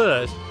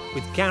 Spurs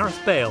with Gareth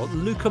Bale,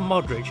 Luka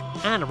Modric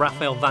and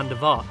Rafael van der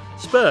Vaart.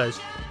 Spurs,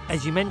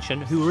 as you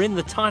mentioned, who were in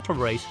the title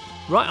race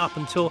right up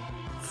until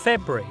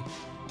February.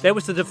 There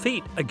was the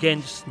defeat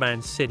against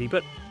Man City,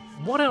 but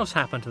what else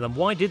happened to them?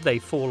 Why did they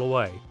fall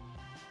away?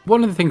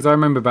 One of the things I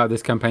remember about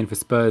this campaign for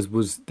Spurs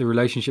was the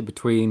relationship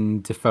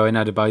between Defoe and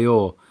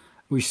Adebayor,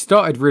 which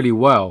started really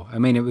well. I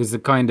mean, it was a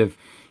kind of,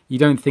 you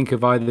don't think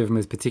of either of them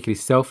as particularly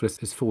selfless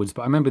as forwards,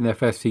 but I remember in their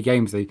first few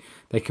games,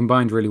 they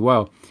combined really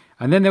well.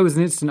 And then there was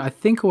an incident, I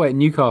think away at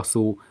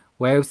Newcastle,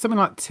 where it was something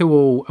like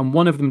 2-2, and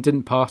one of them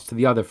didn't pass to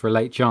the other for a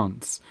late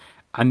chance.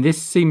 And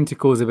this seemed to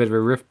cause a bit of a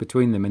rift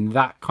between them, and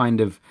that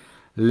kind of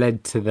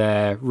led to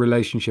their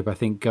relationship, I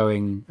think,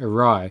 going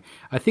awry.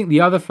 I think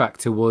the other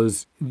factor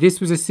was this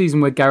was a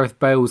season where Gareth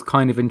Bale was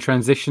kind of in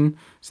transition.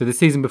 So the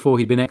season before,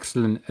 he'd been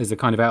excellent as a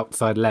kind of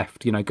outside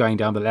left, going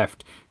down the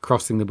left,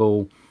 crossing the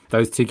ball.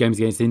 Those two games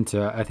against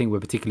Inter, I think, were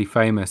particularly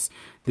famous.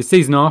 The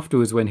season after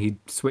was when he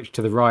switched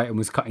to the right and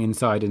was cutting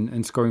inside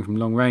and scoring from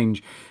long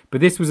range.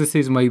 But this was a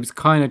season where he was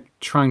kind of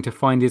trying to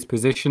find his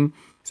position.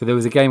 So there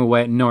was a game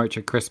away at Norwich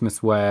at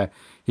Christmas where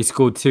he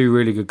scored two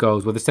really good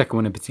goals. Well, the second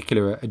one in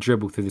particular, a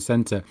dribble through the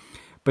centre.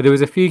 But there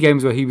was a few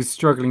games where he was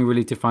struggling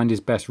really to find his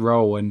best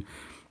role. And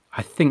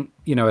I think,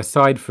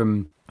 aside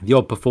from the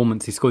odd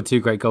performance, he scored two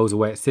great goals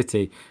away at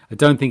City. I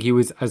don't think he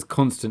was as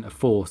constant a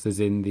force as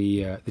in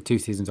the two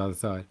seasons either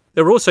side.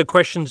 There were also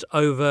questions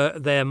over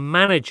their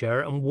manager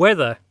and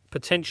whether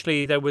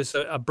potentially there was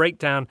a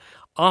breakdown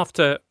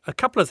after a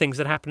couple of things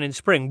that happened in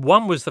spring.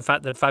 One was the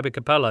fact that Fabio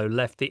Capello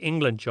left the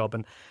England job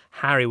and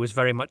Harry was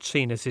very much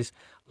seen as his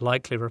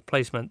likely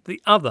replacement.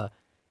 The other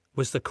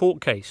was the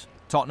court case.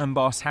 Tottenham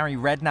boss Harry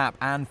Redknapp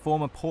and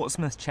former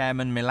Portsmouth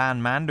chairman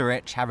Milan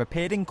Mandaric have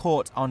appeared in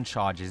court on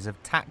charges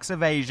of tax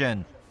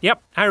evasion.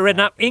 Yep, Harry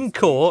Redknapp in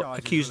court,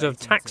 accused of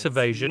tax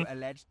evasion,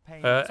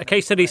 a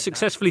case that he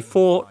successfully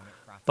fought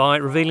by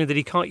revealing that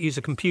he can't use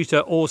a computer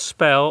or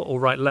spell or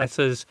write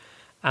letters,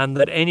 and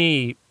that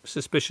any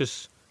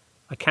suspicious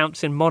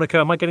accounts in Monaco,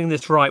 am I getting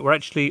this right, were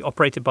actually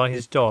operated by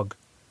his dog.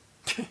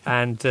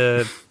 And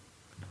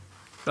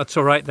that's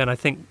all right then, I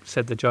think,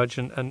 said the judge,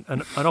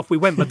 and off we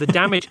went. But the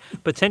damage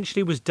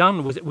potentially was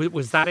done.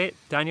 Was that it,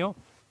 Daniel?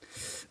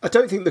 I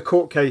don't think the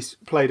court case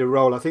played a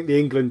role. I think the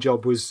England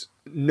job was,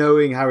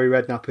 knowing Harry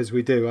Redknapp as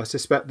we do, I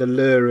suspect the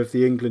lure of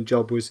the England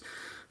job was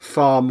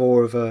far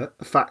more of a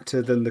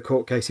factor than the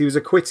court case. He was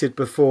acquitted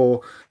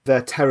before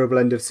their terrible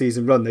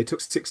end-of-season run. They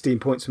took 16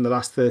 points from the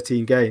last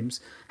 13 games.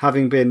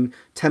 Having been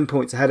 10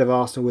 points ahead of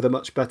Arsenal with a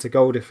much better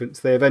goal difference,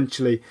 they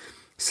eventually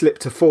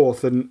slipped to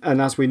fourth and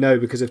as we know,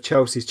 because of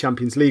Chelsea's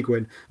Champions League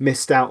win,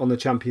 missed out on the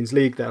Champions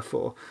League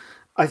therefore.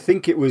 I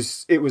think it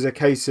was a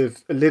case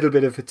of a little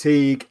bit of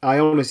fatigue. I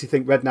honestly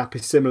think Redknapp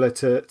is similar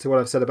to what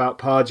I've said about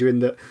Pardew, in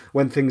that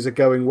when things are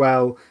going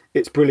well,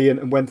 it's brilliant,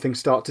 and when things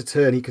start to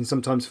turn, he can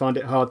sometimes find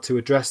it hard to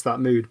address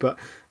that mood. But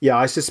yeah,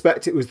 I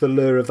suspect it was the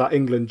lure of that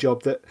England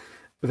job that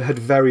had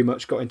very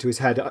much got into his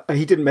head.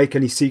 He didn't make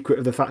any secret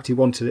of the fact he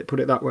wanted it, put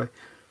it that way.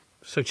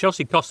 So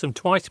Chelsea cost them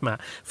twice,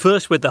 Matt.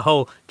 First with the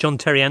whole John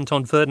Terry,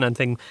 Anton Ferdinand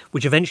thing,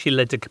 which eventually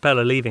led to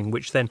Capello leaving,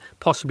 which then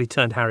possibly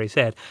turned Harry's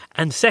head.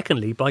 And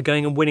secondly, by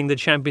going and winning the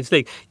Champions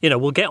League.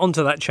 We'll get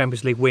onto that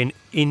Champions League win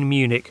in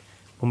Munich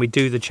when we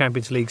do the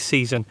Champions League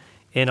season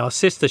in our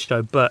sister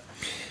show. But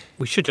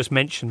we should just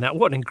mention that.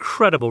 What an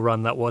incredible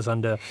run that was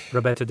under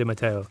Roberto Di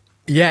Matteo.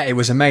 Yeah, it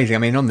was amazing. I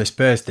mean, on the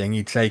Spurs thing,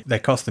 you'd say they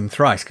cost them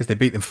thrice because they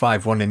beat them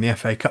 5-1 in the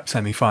FA Cup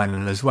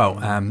semi-final as well.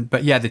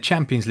 But yeah, the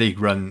Champions League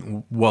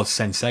run was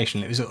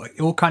sensational. It was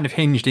all kind of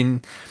hinged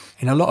in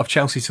in a lot of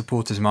Chelsea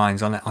supporters'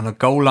 minds on a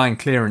goal line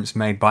clearance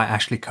made by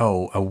Ashley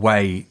Cole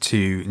away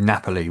to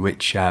Napoli,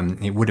 which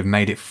it would have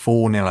made it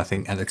 4-0, I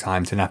think, at the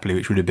time to Napoli,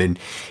 which would have been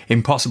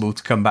impossible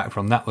to come back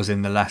from. That was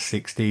in the last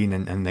 16,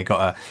 and they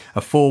got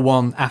a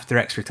 4-1 after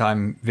extra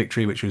time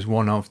victory, which was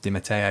one of Di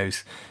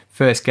Matteo's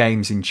first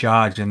games in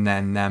charge, and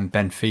then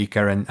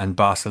Benfica and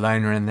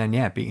Barcelona, and then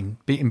beaten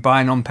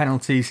Bayern on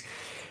penalties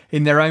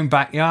in their own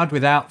backyard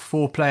without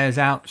 4 players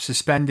out,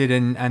 suspended,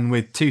 and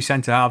with 2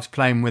 centre-halves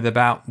playing with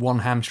about 1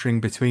 hamstring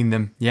between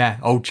them. Yeah,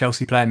 old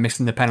Chelsea player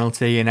missing the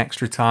penalty in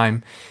extra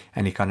time.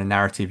 Any kind of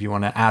narrative you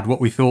want to add.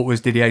 What we thought was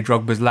Didier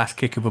Drogba's last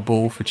kick of a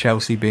ball for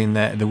Chelsea being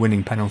the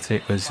winning penalty.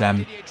 It was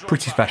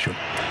pretty special.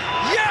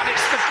 Yeah,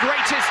 it's the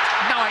greatest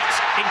night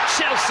in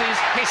Chelsea's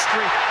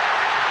history.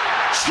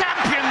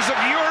 Champions of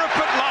Europe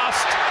at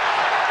last.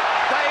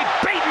 They've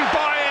beaten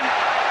Bayern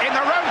in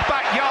their own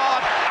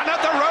backyard and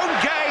at their own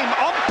game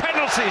on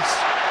penalties.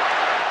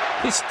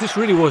 This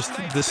really was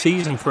the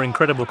season for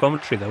incredible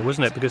commentary, though,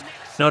 wasn't it? Because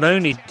not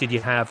only did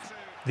you have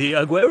the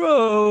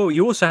Aguero,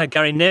 you also had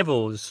Gary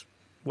Neville's,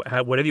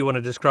 whatever you want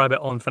to describe it,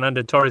 on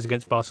Fernando Torres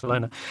against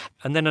Barcelona.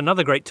 And then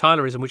another great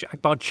Tylerism, which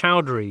Akbar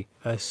Chowdhury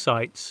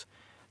cites.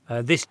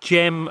 This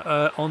gem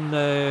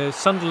on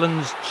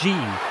Sunderland's G.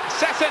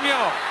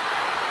 Sessegnon.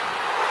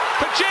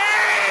 For G!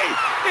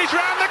 He's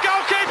round the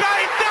goalkeeper.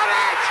 He's done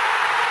it!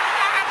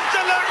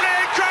 Absolutely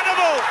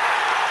incredible!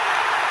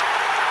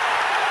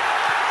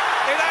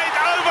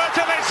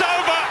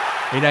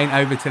 It ain't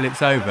over till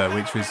it's over,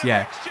 which was,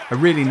 a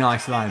really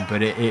nice line,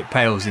 but it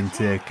pales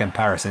into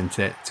comparison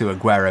to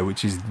Aguero,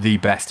 which is the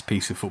best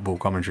piece of football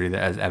commentary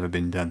that has ever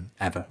been done,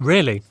 ever.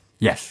 Really?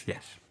 Yes.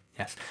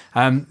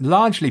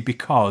 Largely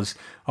because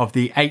of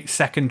the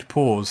 8-second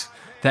pause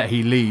that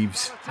he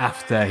leaves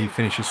after he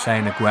finishes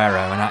saying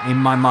Aguero. And in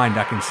my mind,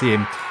 I can see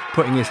him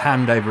putting his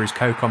hand over his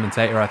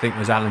co-commentator, I think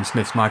was Alan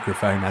Smith's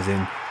microphone, as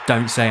in,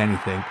 don't say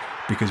anything,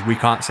 because we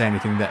can't say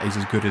anything that is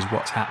as good as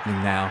what's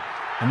happening now.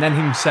 And then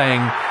him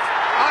saying,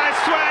 I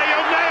swear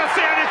you'll never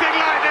see anything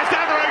like this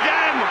ever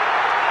again.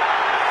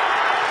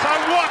 So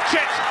watch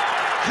it,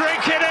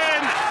 drink it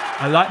in.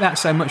 I like that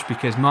so much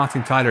because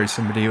Martin Tyler is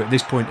somebody who at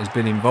this point has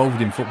been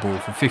involved in football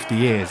for 50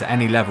 years at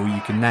any level you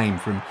can name,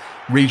 from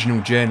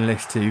regional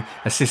journalist to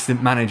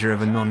assistant manager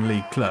of a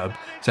non-league club.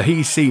 So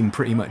he's seen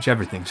pretty much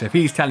everything. So if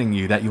he's telling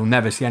you that you'll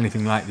never see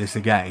anything like this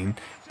again,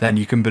 then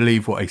you can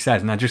believe what he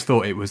says. And I just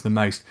thought it was the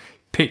most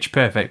pitch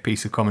perfect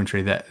piece of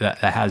commentary that there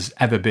has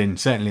ever been,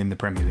 certainly in the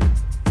Premier League.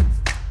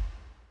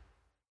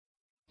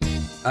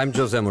 I'm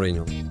Jose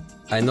Mourinho.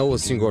 I know a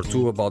thing or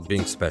two about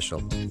being special.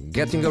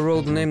 Getting a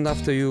road named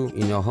after you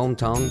in your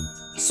hometown,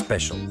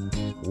 special.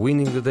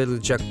 Winning the daily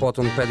jackpot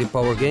on Paddy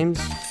Power Games,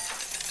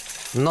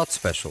 not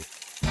special.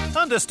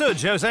 Understood,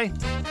 Jose.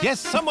 Yes,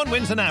 someone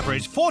wins an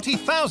average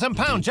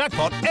 £40,000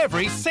 jackpot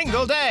every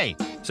single day.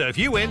 So if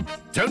you win,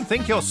 don't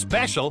think you're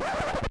special.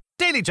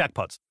 Daily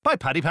Jackpots by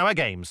Paddy Power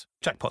Games.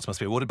 Jackpots must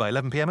be awarded by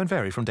 11 p.m. and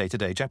vary from day to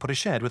day. Jackpot is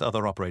shared with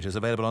other operators.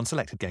 Available on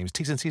selected games.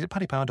 T's and C's at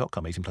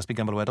paddypower.com. 18 plus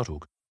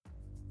BeGambleAware.org.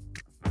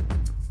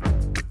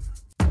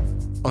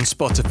 On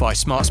Spotify,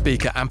 smart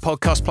speaker and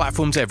podcast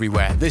platforms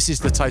everywhere, this is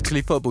the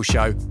Totally Football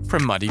Show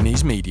from Muddy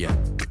Knees Media.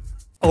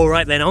 All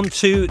right, then, on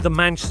to the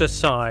Manchester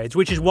sides,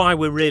 which is why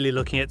we're really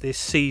looking at this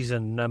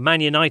season.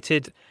 Man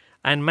United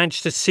and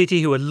Manchester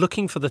City, who are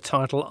looking for the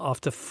title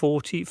after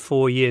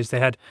 44 years. They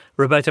had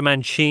Roberto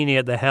Mancini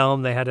at the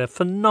helm. They had a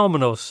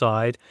phenomenal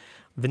side.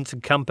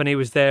 Vincent Kompany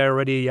was there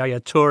already,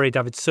 Yaya Toure,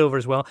 David Silva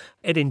as well,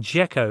 Edin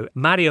Dzeko,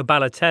 Mario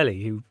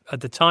Balotelli, who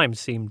at the time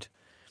seemed,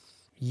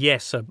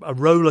 yes, a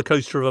roller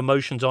coaster of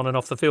emotions on and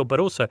off the field,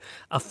 but also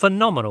a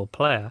phenomenal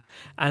player.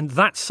 And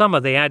that summer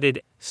they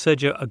added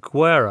Sergio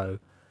Aguero,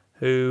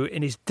 who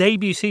in his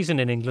debut season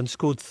in England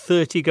scored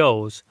 30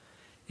 goals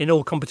in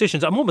all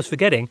competitions. I'm almost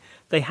forgetting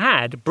they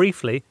had,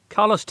 briefly,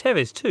 Carlos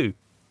Tevez too.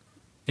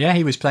 Yeah,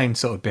 he was playing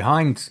sort of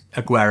behind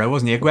Aguero,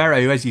 wasn't he?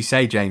 Aguero, who, as you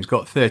say, James,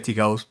 got 30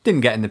 goals,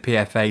 didn't get in the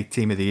PFA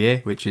Team of the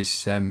Year, which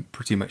is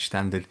pretty much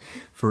standard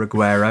for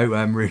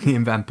Aguero. Rooney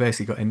and Van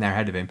Persie got in there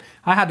ahead of him.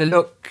 I had a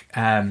look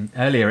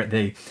earlier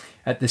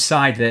at the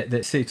side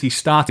that City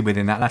started with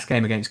in that last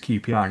game against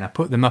QPR, and I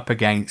put them up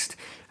against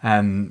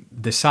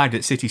the side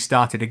that City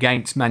started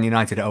against Man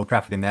United at Old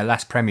Trafford in their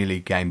last Premier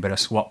League game, but I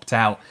swapped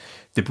out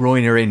De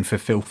Bruyne in for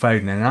Phil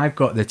Foden, and I've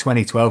got the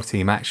 2012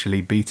 team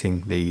actually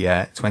beating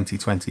the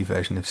 2020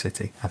 version of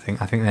City. I think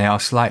they are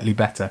slightly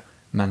better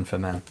man for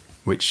man,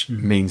 which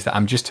means that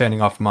I'm just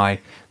turning off my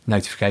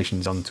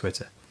notifications on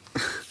Twitter.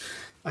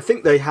 I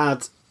think they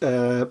had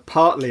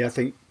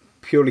partly,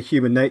 purely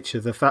human nature,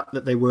 the fact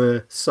that they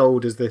were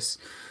sold as this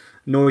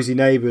noisy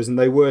neighbours, and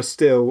they were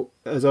still,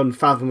 as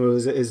unfathomable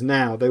as it is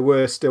now, they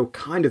were still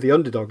kind of the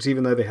underdogs,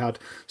 even though they had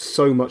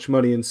so much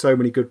money and so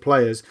many good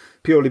players,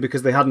 purely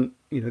because they hadn't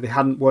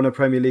won a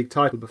Premier League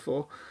title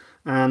before,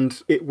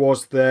 and it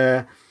was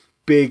their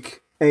big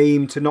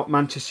aim to knock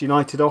Manchester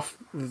United off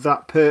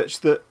that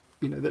perch that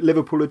that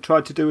Liverpool had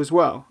tried to do as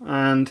well.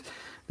 And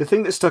the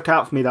thing that stuck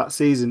out for me that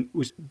season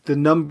was the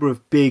number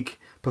of big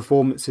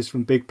performances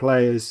from big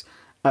players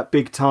at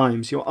big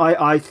times.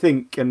 I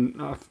think,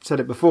 and I've said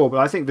it before, but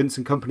I think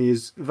Vincent Kompany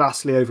is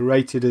vastly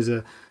overrated as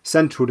a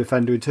central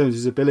defender in terms of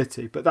his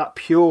ability. But that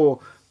pure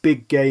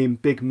big game,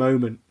 big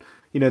moment,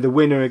 the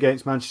winner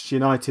against Manchester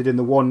United in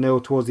the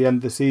 1-0 towards the end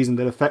of the season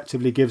that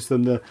effectively gives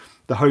them the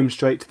home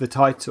straight to the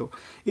title.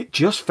 It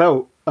just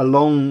felt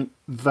along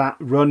that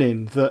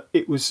run-in that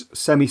it was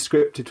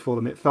semi-scripted for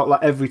them. It felt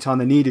like every time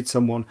they needed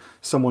someone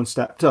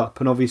stepped up.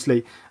 And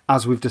obviously,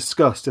 as we've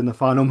discussed in the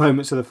final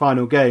moments of the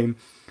final game,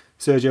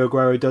 Sergio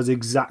Aguero does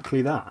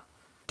exactly that.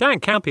 Dan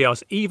Campy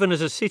asks, even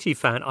as a City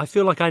fan, I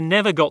feel like I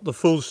never got the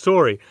full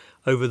story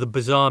over the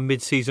bizarre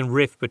mid-season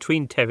rift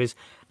between Tevez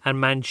and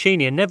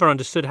Mancini and never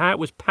understood how it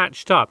was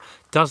patched up.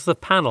 Does the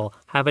panel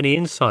have any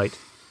insight?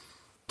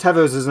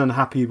 Tevez is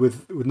unhappy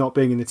with not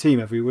being in the team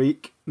every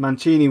week.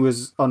 Mancini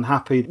was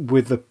unhappy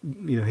with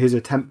his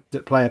attempt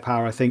at player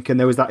power, I think, and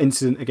there was that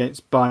incident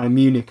against Bayern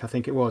Munich, I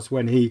think it was,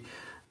 when he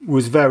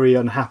was very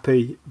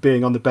unhappy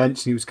being on the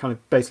bench. He was kind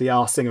of basically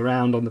arsing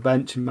around on the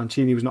bench, and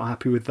Mancini was not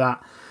happy with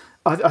that.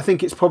 I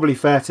think it's probably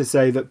fair to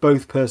say that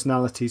both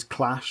personalities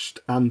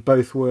clashed and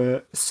both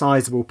were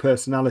sizable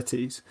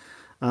personalities.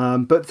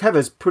 But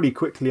Tevez pretty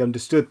quickly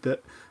understood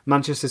that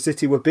Manchester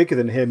City were bigger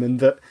than him and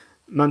that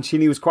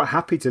Mancini was quite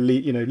happy to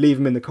leave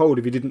him in the cold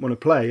if he didn't want to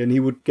play, and he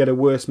would get a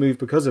worse move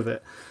because of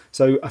it.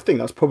 So I think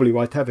that's probably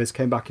why Tevez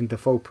came back into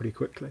the fold pretty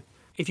quickly.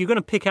 If you're going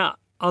to pick out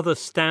other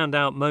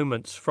standout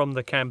moments from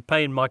the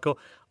campaign, Michael,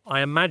 I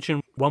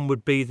imagine one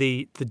would be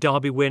the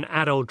Derby win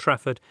at Old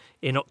Trafford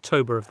in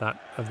October of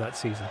that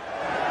season.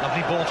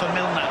 Lovely ball for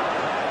Milner.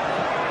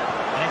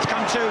 And it's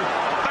come to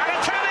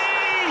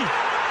Balotelli!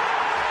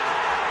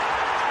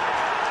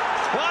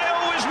 Why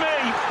always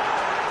me?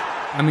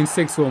 I mean,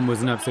 6-1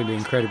 was an absolutely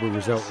incredible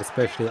result,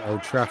 especially at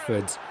Old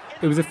Trafford.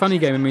 It was a funny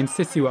game. I mean,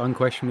 City were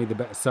unquestionably the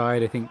better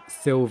side. I think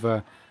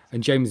Silva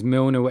and James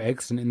Milner were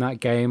excellent in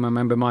that game. I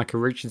remember Micah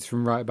Richards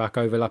from right back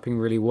overlapping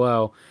really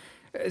well.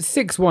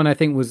 6-1, I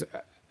think, was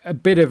a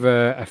bit of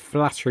a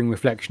flattering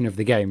reflection of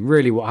the game.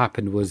 Really what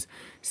happened was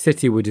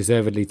City were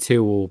deservedly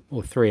 2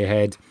 or 3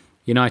 ahead.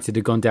 United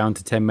had gone down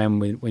to 10 men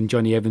when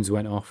Johnny Evans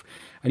went off.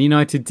 And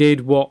United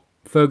did what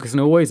Ferguson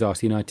always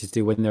asked United to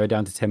do when they were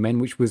down to 10 men,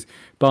 which was,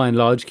 by and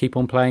large, keep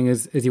on playing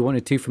as he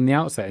wanted to from the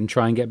outset and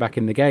try and get back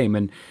in the game.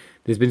 And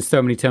there's been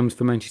so many times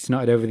for Manchester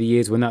United over the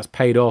years when that's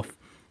paid off.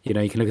 You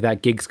can look at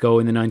that Giggs goal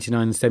in the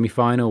 99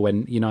 semi-final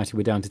when United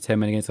were down to 10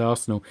 men against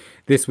Arsenal.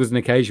 This was an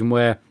occasion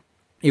where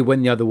it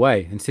went the other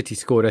way, and City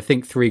scored, I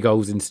think, 3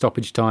 goals in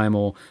stoppage time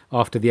or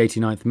after the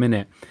 89th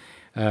minute.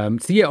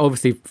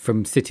 Obviously,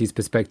 from City's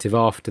perspective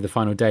after the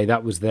final day,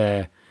 that was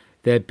their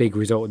big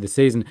result of the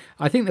season.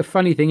 I think the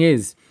funny thing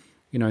is,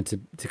 to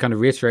kind of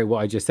reiterate what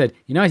I just said,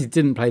 United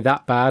didn't play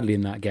that badly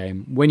in that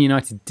game. When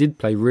United did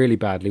play really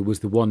badly was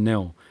the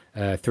 1-0.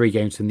 3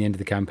 games from the end of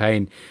the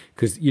campaign,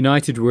 because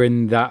United were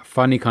in that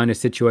funny kind of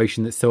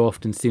situation that so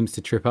often seems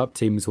to trip up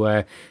teams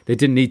where they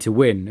didn't need to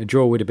win. A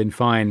draw would have been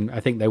fine.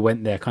 I think they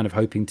went there kind of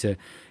hoping to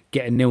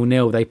get a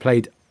 0-0. They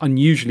played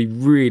unusually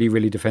really,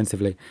 really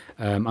defensively.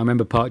 I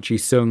remember Park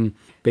Ji-sung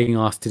being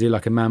asked to do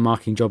like a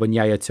man-marking job on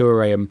Yaya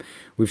Toure, and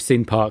we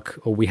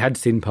had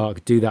seen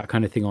Park do that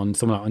kind of thing on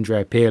someone like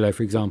Andrea Pirlo,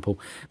 for example.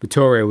 But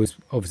Toure was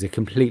obviously a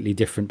completely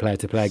different player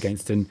to play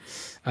against, and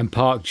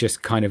Park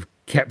just kind of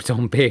kept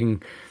on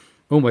being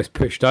almost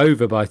pushed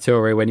over by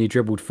Toure when he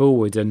dribbled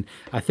forward. And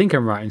I think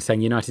I'm right in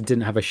saying United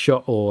didn't have a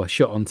shot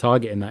on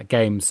target in that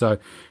game. So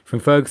from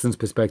Ferguson's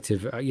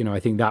perspective, I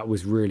think that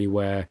was really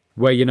where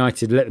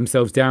United let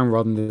themselves down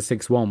rather than the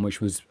 6-1, which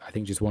was, I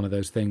think, just one of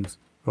those things.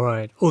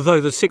 Right. Although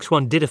the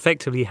 6-1 did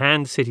effectively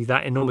hand City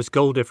that enormous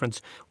goal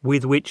difference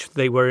with which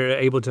they were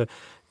able to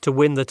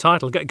win the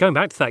title. Going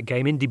back to that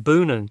game, Indy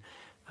Boonen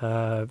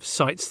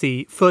cites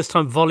the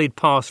first-time volleyed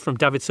pass from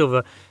David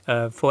Silva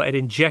for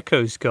Edin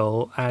Dzeko's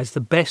goal as the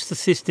best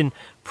assist in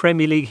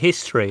Premier League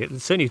history. It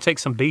certainly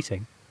takes some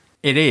beating.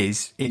 It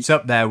is. It's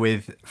up there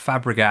with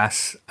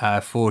Fabregas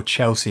for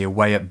Chelsea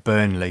away at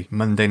Burnley,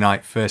 Monday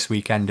night, first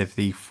weekend of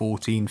the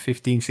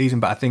 14-15 season.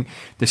 But I think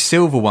the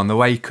Silva one, the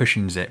way he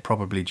cushions it,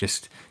 probably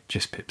just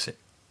pips it.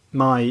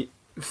 My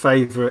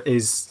favourite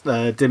is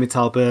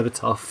Dimitar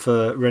Berbatov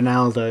for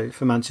Ronaldo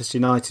for Manchester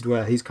United,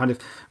 where he's kind of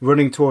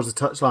running towards the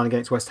touchline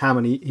against West Ham,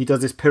 and he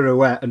does this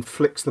pirouette and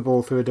flicks the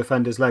ball through a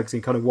defender's legs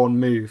in kind of one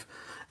move,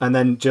 and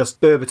then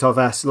just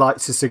Berbatov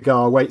lights a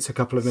cigar, waits a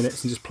couple of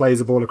minutes and just plays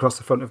the ball across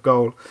the front of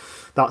goal.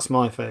 That's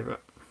my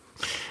favourite.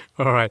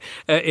 All right.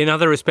 In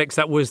other respects,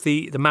 that was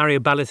the Mario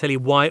Balotelli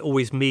Why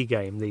Always Me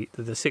game, the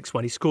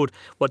 6-1. He scored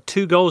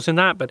 2 goals in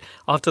that, but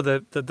after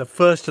the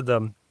first of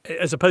them,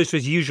 as opposed to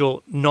his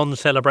usual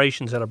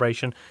non-celebration,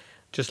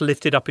 just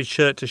lifted up his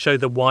shirt to show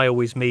the Why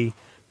Always Me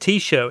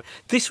T-shirt.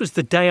 This was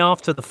the day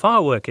after the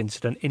firework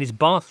incident in his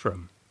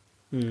bathroom.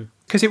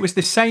 Because it was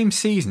the same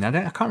season. I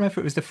can't remember if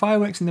it was the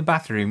fireworks in the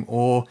bathroom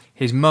or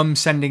his mum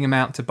sending him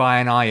out to buy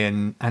an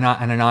iron and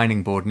an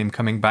ironing board and him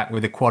coming back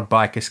with a quad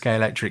bike, a scale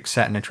electric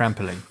set and a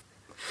trampoline.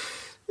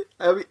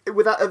 At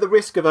the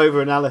risk of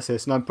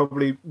over-analysis, and I'm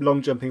probably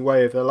long-jumping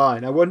way over the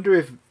line, I wonder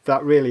if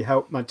that really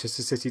helped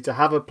Manchester City to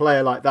have a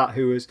player like that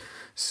who was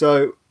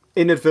so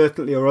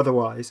inadvertently or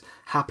otherwise,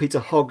 happy to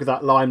hog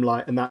that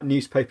limelight and that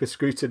newspaper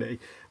scrutiny,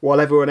 while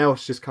everyone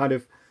else just kind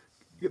of,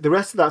 the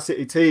rest of that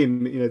City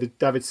team, the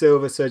David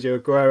Silva, Sergio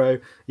Aguero,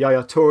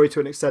 Yaya Toure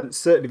to an extent,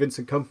 certainly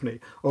Vincent Kompany,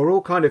 are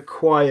all kind of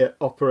quiet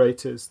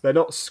operators. They're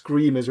not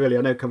screamers, really.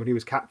 I know Kompany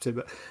was captain,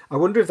 but I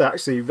wonder if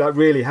that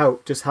really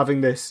helped, just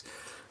having this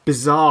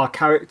bizarre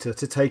character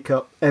to take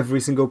up every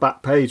single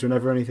back page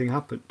whenever anything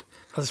happened.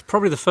 That's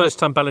probably the first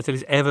time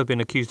Balotelli's ever been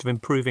accused of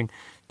improving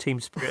team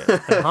spirit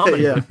and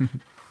harmony. Yeah.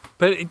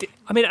 But,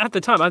 at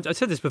the time, I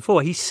said this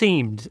before, he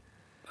seemed,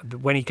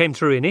 when he came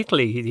through in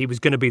Italy, he was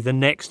going to be the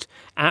next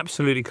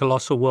absolutely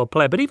colossal world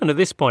player. But even at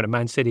this point at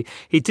Man City,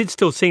 he did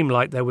still seem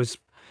like there was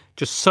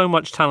just so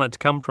much talent to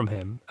come from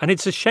him. And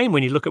it's a shame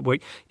when you look at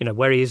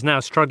where he is now,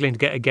 struggling to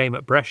get a game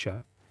at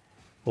Brescia,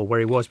 or where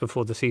he was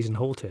before the season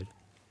halted.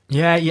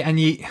 Yeah, and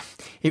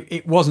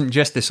it wasn't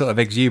just the sort of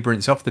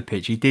exuberance off the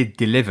pitch. He did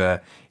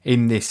deliver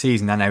in this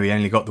season. I know he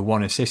only got the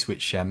one assist,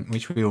 which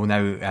we all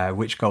know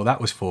which goal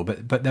that was for.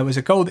 But there was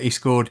a goal that he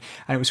scored,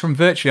 and it was from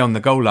virtually on the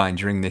goal line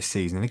during this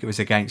season. I think it was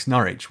against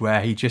Norwich,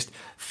 where he just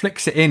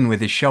flicks it in with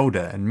his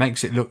shoulder and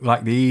makes it look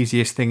like the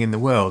easiest thing in the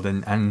world.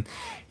 And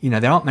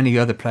there aren't many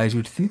other players who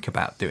would think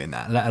about doing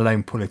that, let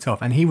alone pull it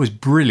off. And he was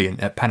brilliant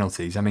at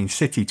penalties. I mean,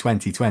 City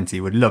 2020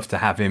 would love to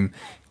have him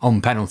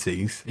on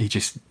penalties. He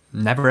just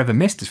never ever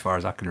missed, as far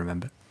as I can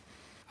remember.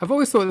 I've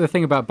always thought the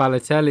thing about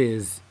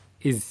Balotelli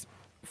is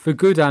for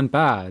good and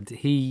bad,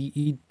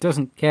 he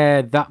doesn't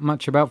care that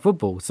much about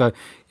football. So,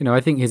 I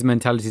think his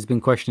mentality has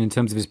been questioned in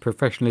terms of his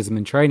professionalism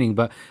and training,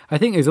 but I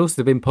think there's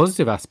also been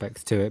positive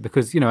aspects to it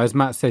because, as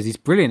Matt says, he's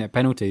brilliant at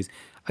penalties.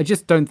 I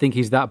just don't think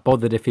he's that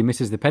bothered if he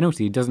misses the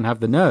penalty. He doesn't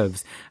have the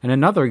nerves. And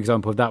another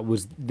example of that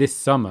was this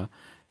summer,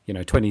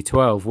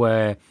 2012,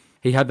 where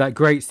he had that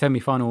great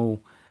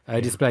semi-final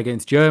display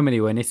against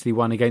Germany when Italy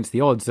won against the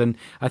odds. And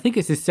I think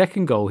it's his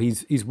second goal.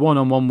 He's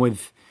one-on-one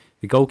with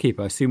the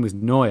goalkeeper, I assume was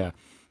Neuer.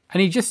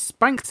 And he just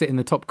spanks it in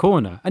the top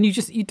corner. And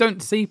you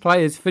don't see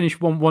players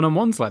finish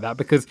one-on-ones like that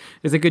because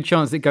there's a good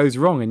chance it goes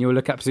wrong and you'll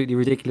look absolutely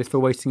ridiculous for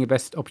wasting your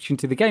best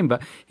opportunity of the game.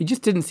 But he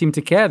just didn't seem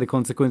to care the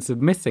consequence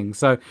of missing.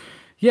 So,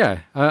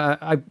 yeah,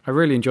 I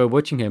really enjoy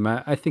watching him.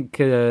 I think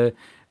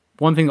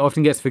one thing that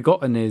often gets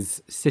forgotten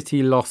is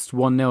City lost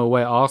 1-0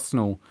 away at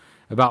Arsenal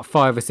about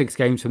 5 or 6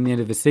 games from the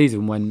end of the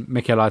season when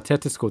Mikel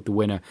Arteta scored the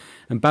winner.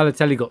 And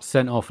Balotelli got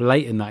sent off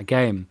late in that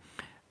game.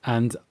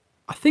 And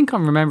I think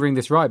I'm remembering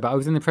this right, but I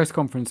was in the press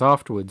conference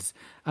afterwards,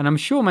 and I'm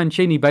sure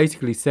Mancini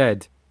basically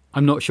said,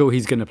 I'm not sure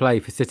he's going to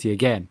play for City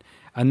again.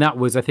 And that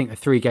was, I think, a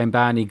 3-game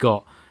ban he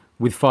got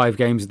with 5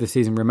 games of the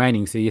season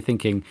remaining. So you're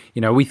thinking,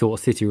 we thought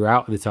City were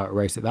out of the title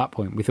race at that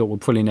point. We thought we'll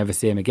probably never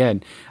see him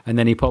again. And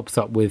then he pops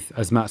up with,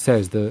 as Matt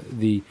says,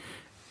 the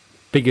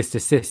biggest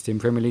assist in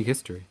Premier League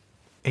history.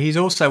 He's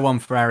also one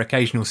for our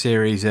occasional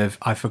series of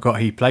I forgot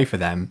he played for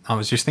them. I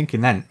was just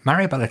thinking then,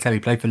 Mario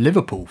Balotelli played for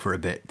Liverpool for a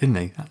bit, didn't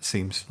he? That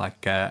seems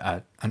like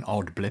an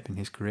odd blip in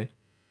his career.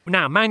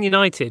 Now, Man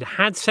United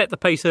had set the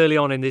pace early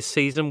on in this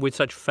season with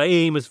such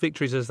famous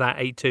victories as that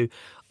 8-2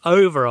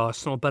 over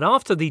Arsenal. But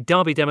after the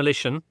Derby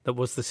demolition, that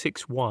was the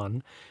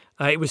 6-1,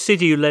 it was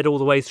City who led all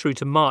the way through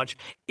to March.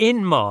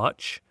 In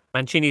March,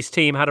 Mancini's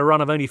team had a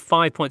run of only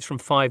 5 points from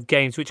 5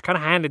 games, which kind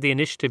of handed the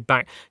initiative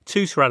back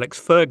to Sir Alex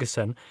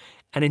Ferguson.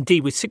 And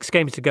indeed, with 6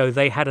 games to go,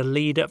 they had a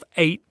lead of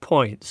 8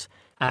 points.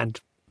 And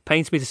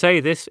pains me to say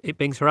this, it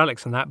being Sir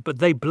Alex and that, but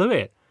they blew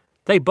it.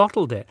 They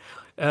bottled it.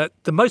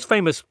 The most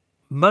famous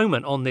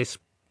moment on this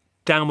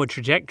downward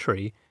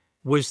trajectory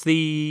was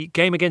the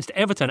game against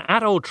Everton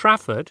at Old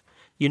Trafford.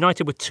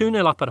 United were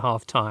 2-0 up at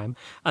half-time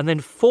and then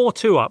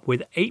 4-2 up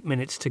with 8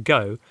 minutes to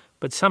go,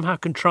 but somehow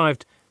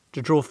contrived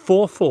to draw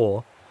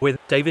 4-4 with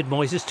David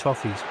Moyes'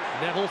 Toffees.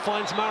 Neville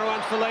finds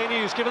Marouane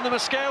Fellaini, who's given them a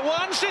scare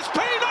once. It's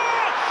Pino!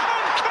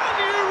 Can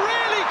you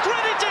really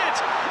credit it?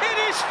 It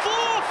is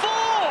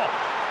 4-4.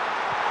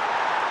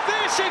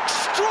 This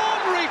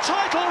extraordinary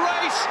title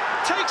race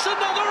takes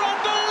another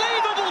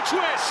unbelievable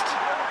twist.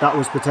 That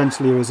was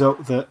potentially a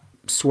result that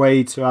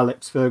swayed Sir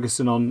Alex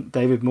Ferguson on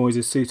David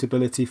Moyes'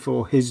 suitability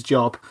for his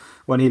job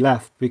when he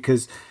left,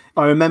 because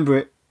I remember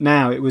it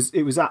now. It was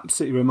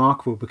absolutely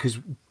remarkable because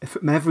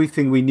from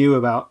everything we knew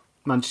about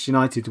Manchester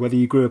United, whether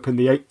you grew up in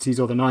the 80s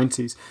or the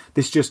 90s,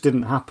 this just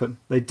didn't happen.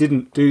 They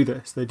didn't do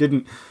this. They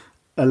didn't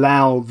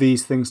allow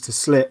these things to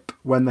slip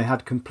when they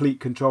had complete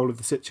control of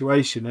the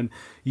situation. And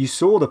you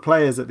saw the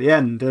players at the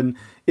end, and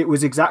it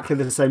was exactly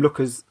the same look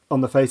as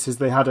on the faces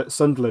they had at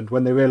Sunderland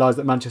when they realised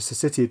that Manchester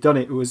City had done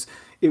it.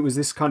 It was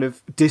this kind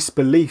of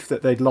disbelief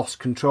that they'd lost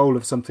control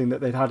of something that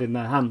they'd had in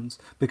their hands,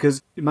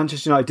 because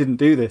Manchester United didn't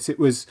do this. It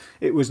was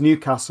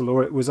Newcastle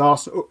or it was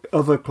Arsenal.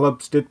 Other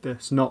clubs did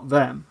this, not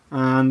them.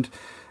 And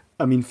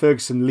I mean,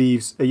 Ferguson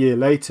leaves a year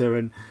later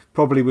and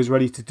probably was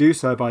ready to do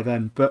so by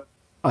then, but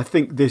I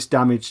think this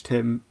damaged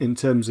him in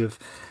terms of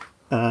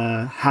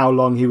how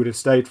long he would have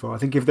stayed for. I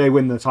think if they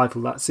win the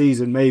title that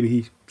season, maybe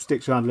he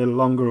sticks around a little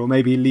longer, or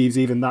maybe he leaves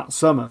even that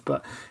summer.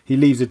 But he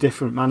leaves a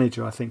different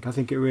manager, I think. I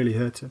think it really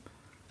hurt him.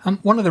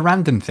 One of the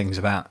random things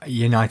about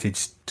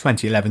United's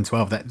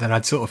 2011-12 that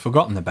I'd sort of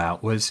forgotten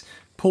about was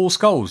Paul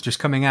Scholes just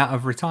coming out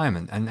of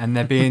retirement, and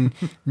there being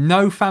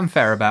no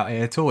fanfare about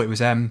it at all. It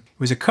was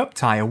a cup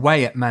tie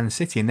away at Man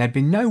City, and there'd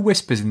been no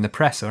whispers in the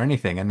press or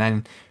anything. And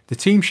then the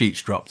team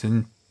sheets dropped,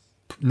 and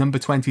number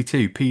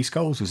 22, P.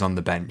 Scholes, was on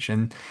the bench,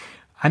 and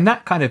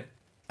that kind of,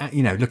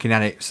 looking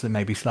at it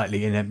maybe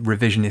slightly in a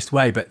revisionist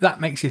way, but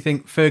that makes you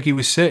think Fergie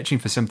was searching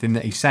for something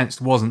that he sensed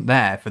wasn't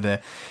there for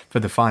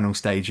the final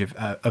stage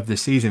of the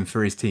season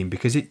for his team,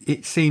 because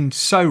it seemed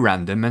so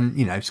random. And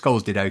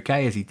Scholes did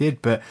okay as he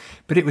did, but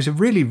it was a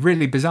really,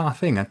 really bizarre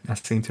thing. I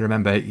seem to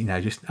remember,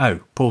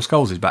 Paul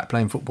Scholes is back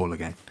playing football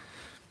again.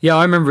 Yeah,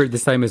 I remember it the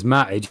same as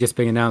Matt. It just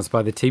being announced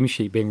by the team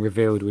sheet being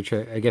revealed, which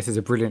I guess is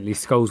a brilliantly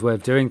Scholes way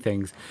of doing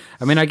things.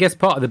 I mean, I guess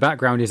part of the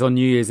background is on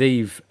New Year's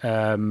Eve,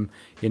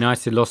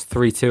 United lost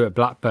 3-2 at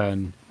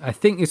Blackburn. I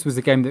think this was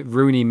a game that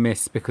Rooney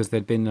missed because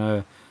there'd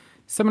been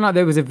something like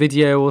there was a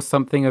video or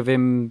something of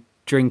him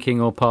drinking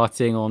or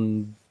partying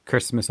on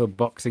Christmas or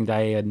Boxing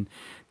Day, and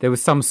there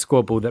was some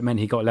squabble that meant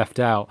he got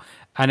left out.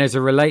 And as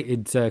a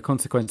related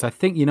consequence, I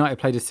think United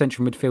played a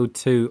central midfield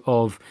two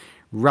of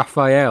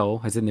Rafael,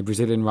 as in the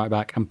Brazilian right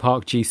back, and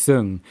Park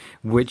Ji-sung,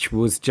 which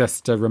was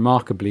just a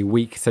remarkably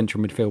weak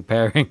central midfield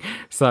pairing.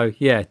 So,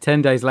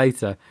 10 days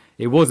later,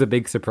 it was a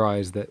big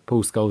surprise that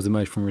Paul Scholes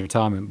emerged from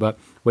retirement. But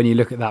when you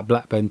look at that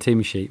Blackburn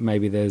team sheet,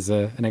 maybe there's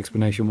an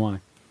explanation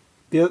why.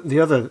 The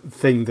other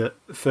thing that,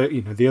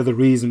 the other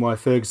reason why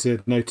Ferguson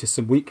had noticed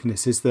some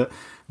weakness is that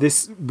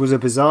this was a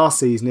bizarre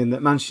season in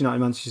that Manchester United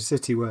and Manchester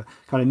City were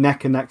kind of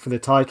neck and neck for the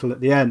title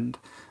at the end.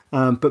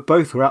 But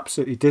both were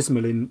absolutely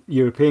dismal in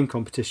European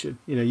competition.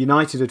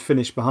 United had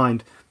finished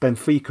behind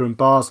Benfica and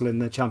Basel in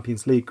the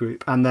Champions League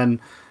group, and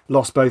then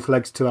lost both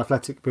legs to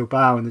Athletic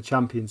Bilbao in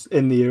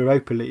the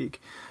Europa League.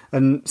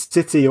 And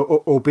City,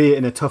 albeit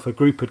in a tougher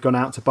group, had gone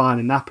out to Bayern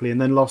and Napoli,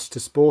 and then lost to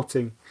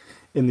Sporting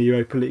in the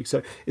Europa League.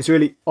 So it's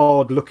really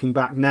odd looking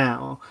back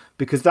now,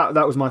 because that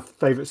was my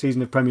favourite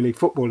season of Premier League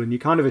football, and you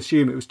kind of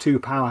assume it was two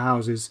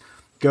powerhouses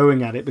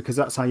going at it because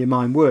that's how your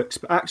mind works.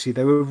 But actually,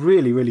 they were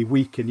really, really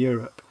weak in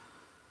Europe.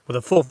 Well,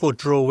 the 4-4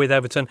 draw with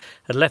Everton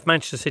had left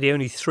Manchester City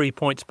only 3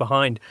 points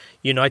behind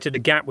United, a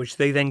gap which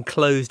they then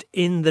closed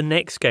in the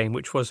next game,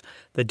 which was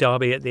the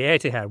derby at the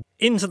Etihad.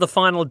 Into the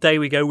final day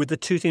we go with the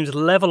two teams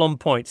level on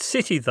points.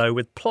 City, though,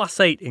 with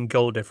 +8 in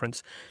goal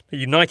difference.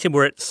 United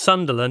were at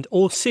Sunderland.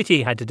 All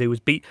City had to do was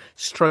beat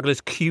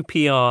strugglers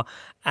QPR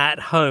at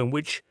home,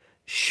 which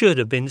should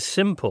have been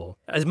simple.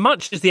 As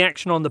much as the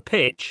action on the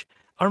pitch,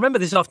 I remember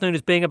this afternoon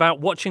as being about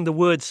watching the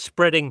words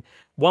spreading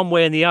one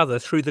way and the other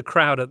through the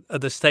crowd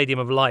at the Stadium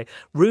of Light.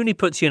 Rooney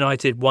puts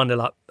United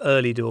 1-0 up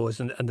early doors,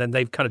 and then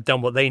they've kind of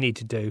done what they need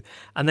to do.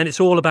 And then it's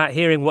all about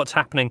hearing what's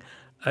happening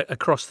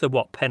across the,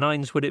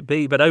 Pennines would it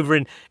be? But over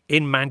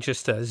in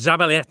Manchester,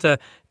 Zabaleta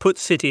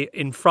puts City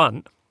in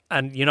front,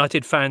 and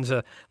United fans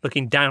are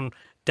looking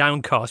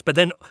downcast. But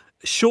then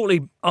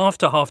shortly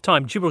after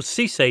half-time, Djibril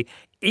Cissé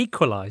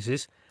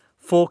equalises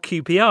for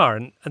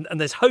QPR, and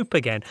there's hope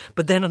again.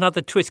 But then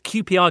another twist.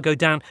 QPR go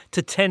down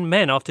to 10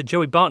 men after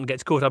Joey Barton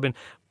gets caught up in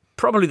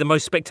probably the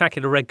most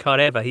spectacular red card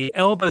ever. He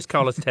elbows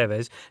Carlos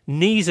Tevez,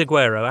 knees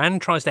Aguero,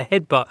 and tries to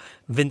headbutt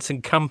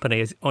Vincent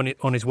Kompany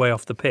on his way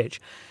off the pitch.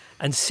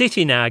 And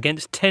City now,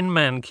 against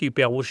 10-man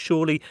QPR, will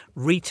surely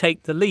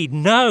retake the lead.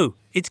 No,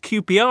 it's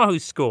QPR who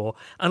score.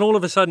 And all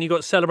of a sudden, you've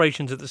got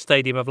celebrations at the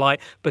Stadium of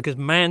Light because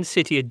Man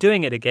City are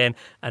doing it again,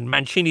 and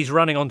Mancini's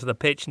running onto the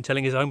pitch and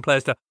telling his own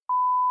players to...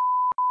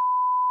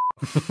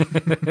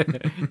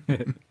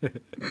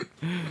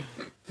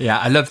 Yeah,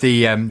 I love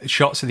the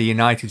shots of the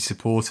United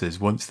supporters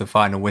once the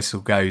final whistle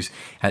goes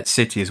at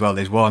City as well.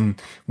 There's one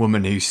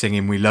woman who's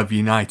singing "We love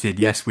United,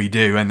 yes we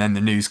do," and then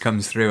the news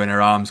comes through and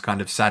her arms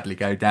kind of sadly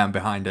go down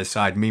behind her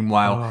side.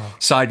 Meanwhile,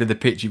 side of the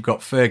pitch, you've got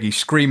Fergie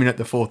screaming at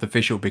the fourth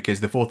official because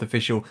the fourth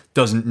official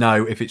doesn't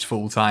know if it's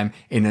full time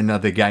in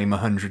another game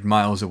 100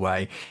 miles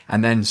away,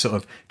 and then sort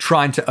of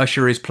trying to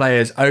usher his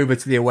players over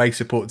to the away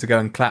support to go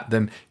and clap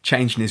them,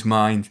 changing his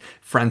mind,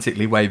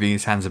 frantically waving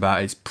his hands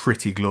about. It's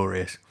pretty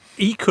glorious.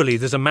 Equally,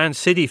 there's a Man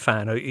City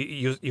fan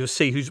you'll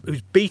see who's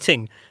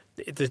beating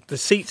the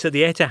seats at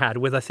the Etihad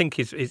with, I think,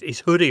 his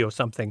hoodie or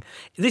something.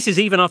 This is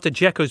even after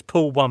Dzeko's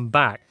pulled one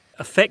back.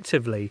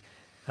 Effectively,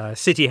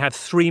 City have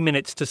 3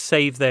 minutes to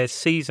save their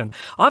season.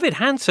 Arvid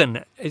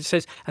Hansen, it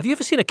says, have you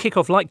ever seen a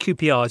kickoff like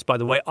QPR's, by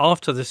the way,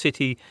 after the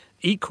City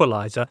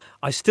equaliser?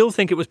 I still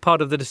think it was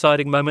part of the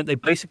deciding moment. They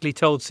basically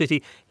told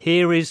City,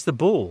 here is the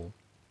ball.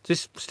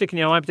 Just sticking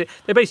your eye. They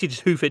basically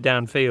just hoof it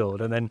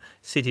downfield and then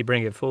City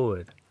bring it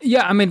forward.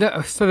 Yeah, I mean,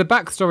 so the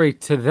backstory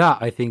to that,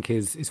 I think,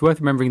 is it's worth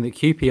remembering that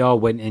QPR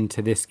went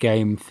into this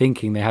game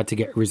thinking they had to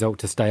get a result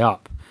to stay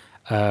up.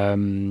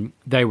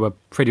 They were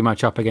pretty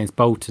much up against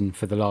Bolton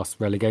for the last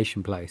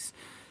relegation place.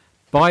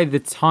 By the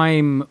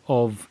time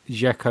of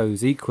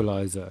Dzeko's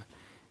equaliser,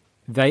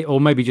 or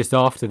maybe just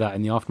after that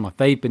in the aftermath,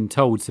 they'd been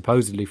told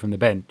supposedly from the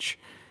bench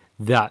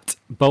that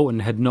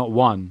Bolton had not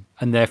won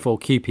and therefore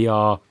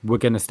QPR were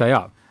going to stay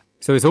up.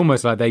 So it's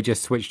almost like they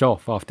just switched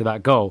off after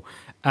that goal.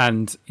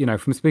 And,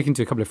 from speaking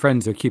to a couple of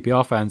friends who are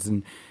QPR fans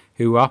and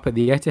who were up at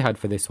the Etihad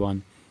for this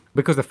one,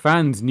 because the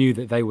fans knew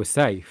that they were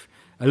safe,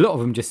 a lot of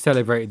them just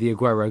celebrated the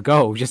Aguero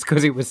goal just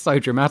because it was so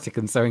dramatic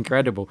and so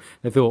incredible.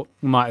 They thought,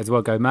 might as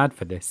well go mad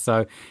for this.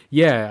 So,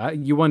 yeah,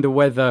 you wonder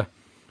whether,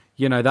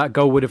 that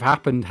goal would have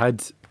happened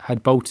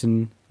had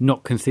Bolton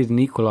not conceded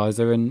an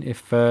equaliser, and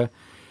if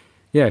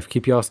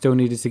QPR still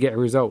needed to get a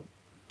result.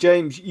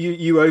 James,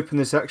 you opened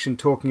the section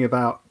talking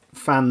about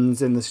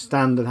fans in the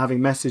stand and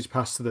having message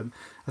passed to them.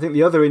 I think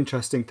the other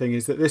interesting thing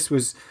is that this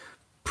was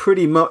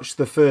pretty much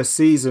the first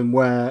season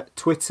where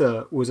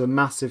Twitter was a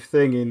massive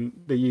thing in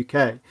the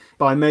UK.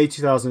 By May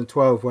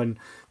 2012, when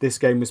this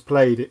game was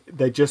played,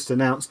 they just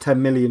announced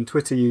 10 million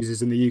Twitter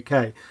users in the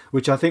UK,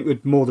 which I think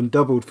would more than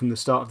doubled from the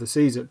start of the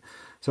season.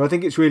 So I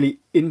think it's really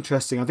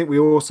interesting. I think we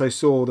also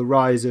saw the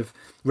rise of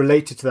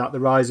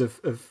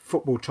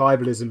football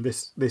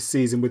tribalism this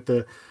season with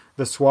the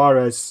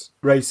Suarez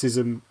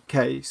racism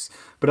case.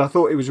 But I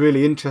thought it was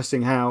really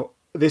interesting how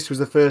this was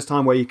the first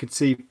time where you could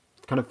see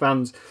kind of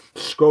fans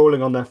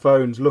scrolling on their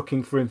phones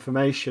looking for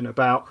information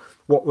about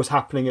what was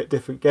happening at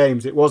different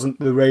games. It wasn't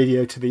the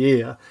radio to the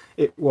ear.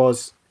 It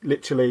was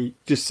literally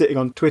just sitting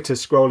on Twitter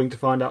scrolling to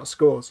find out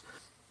scores.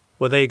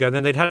 Well, there you go.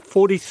 Then they'd had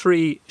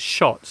 43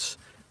 shots,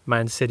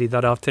 Man City,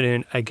 that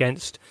afternoon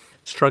against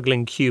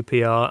struggling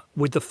QPR.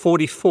 With the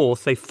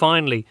 44th, they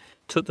finally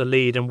took the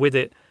lead, and with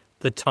it,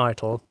 the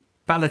title.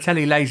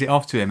 Balotelli lays it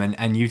off to him,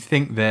 and you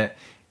think that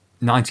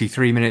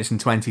 93 minutes and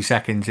 20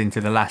 seconds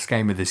into the last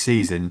game of the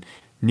season,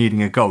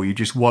 needing a goal, you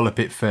just wallop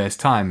it first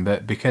time.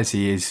 But because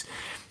he is,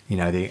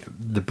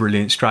 the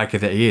brilliant striker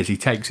that he is, he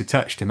takes a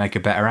touch to make a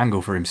better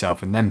angle for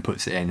himself and then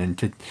puts it in.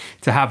 And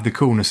to have the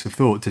coolness of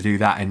thought to do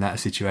that in that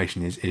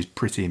situation is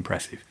pretty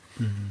impressive.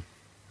 Mm-hmm.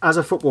 As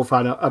a football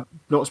fan, I'm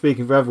not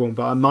speaking for everyone,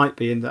 but I might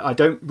be, in that I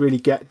don't really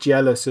get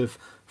jealous of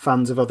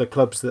fans of other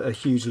clubs that are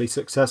hugely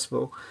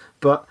successful.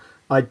 But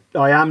I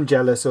am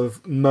jealous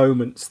of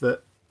moments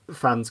that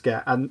fans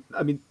get. And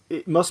I mean,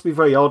 it must be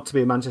very odd to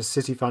be a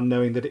Manchester City fan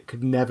knowing that it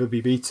could never be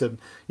beaten.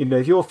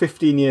 If you're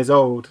 15 years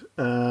old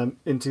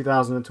in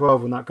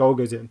 2012 when that goal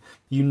goes in,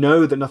 you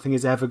know that nothing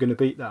is ever going to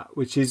beat that,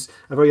 which is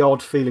a very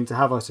odd feeling to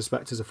have, I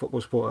suspect, as a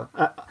football supporter.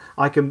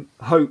 I can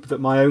hope that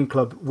my own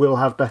club will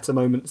have better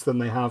moments than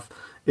they have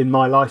in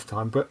my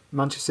lifetime, but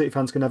Manchester City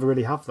fans can never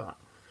really have that.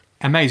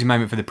 Amazing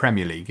moment for the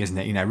Premier League, isn't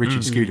it?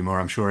 Richard Scudamore,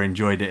 I'm sure,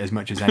 enjoyed it as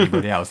much as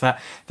anybody else. That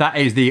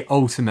is the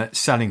ultimate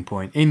selling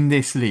point. In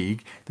this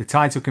league, the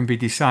title can be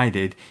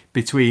decided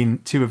between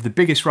two of the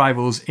biggest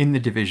rivals in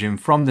the division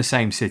from the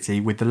same city,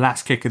 with the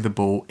last kick of the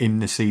ball in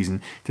the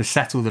season to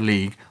settle the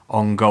league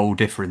on goal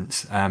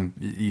difference.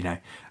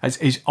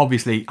 It's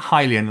obviously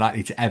highly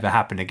unlikely to ever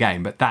happen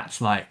again, but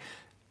that's like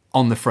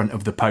on the front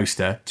of the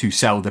poster to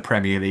sell the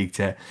Premier League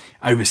to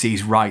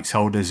overseas rights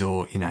holders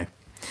or,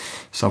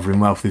 sovereign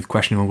wealth with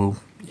questionable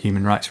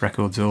human rights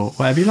records or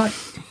whatever you like.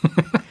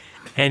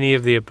 Any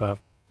of the above.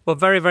 Well,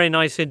 very, very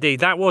nice indeed.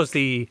 That was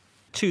the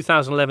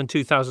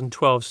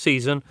 2011-2012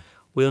 season.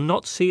 We'll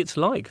not see its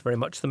like, very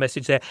much the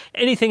message there.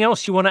 Anything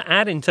else you want to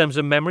add in terms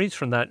of memories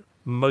from that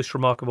most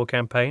remarkable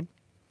campaign?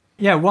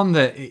 Yeah, one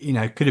that,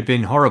 could have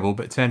been horrible,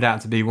 but turned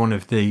out to be one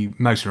of the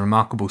most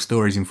remarkable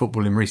stories in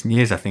football in recent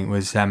years, I think,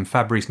 was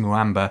Fabrice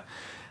Muamba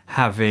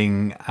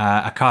having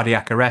a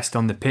cardiac arrest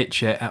on the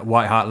pitch at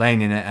White Hart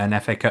Lane in an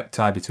FA Cup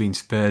tie between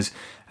Spurs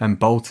and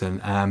Bolton.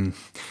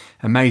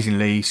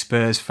 Amazingly,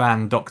 Spurs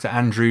fan Dr.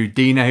 Andrew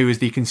Diener, who was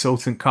the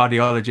consultant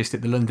cardiologist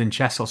at the London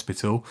Chess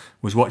Hospital,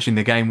 was watching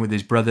the game with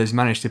his brothers,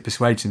 managed to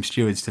persuade some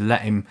stewards to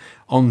let him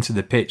onto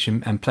the pitch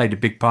and played a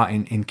big part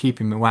in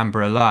keeping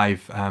Muamba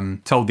alive.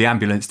 Told the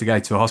ambulance to go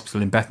to a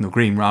hospital in Bethnal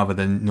Green rather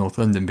than North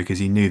London because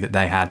he knew that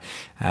they had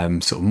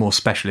sort of more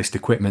specialist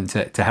equipment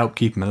to help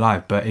keep him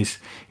alive. But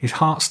his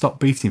heart stopped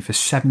beating for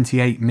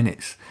 78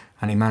 minutes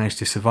and he managed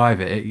to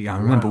survive it. I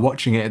remember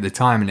watching it at the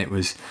time and it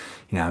was...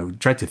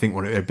 dread to think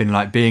what it would have been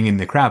like being in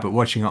the crowd, but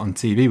watching it on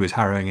TV was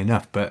harrowing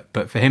enough.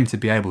 But for him to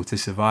be able to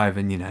survive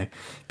and,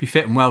 be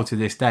fit and well to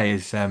this day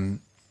is,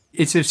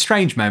 it's a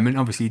strange moment.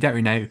 Obviously, you don't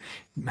really know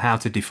how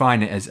to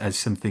define it as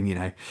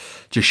something,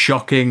 just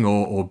shocking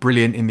or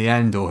brilliant in the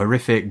end or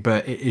horrific,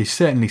 but it is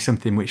certainly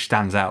something which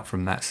stands out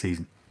from that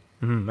season.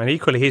 And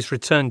equally, his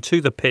return to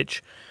the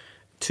pitch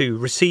to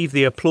receive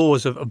the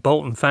applause of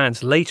Bolton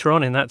fans later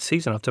on in that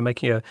season after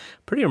making a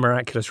pretty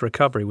miraculous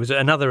recovery was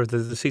another of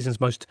the season's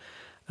most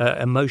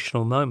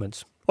emotional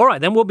moments. All right,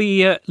 then we'll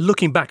be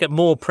looking back at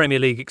more Premier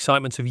League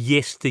excitements of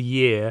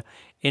yesteryear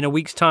in a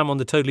week's time on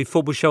the Totally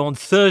Football Show. On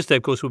Thursday,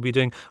 of course, we'll be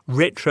doing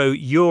retro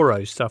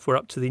Euro stuff. We're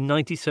up to the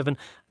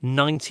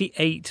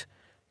 97-98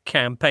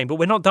 campaign. But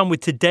we're not done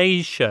with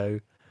today's show.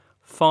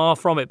 Far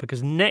from it,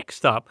 because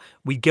next up,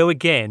 we go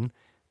again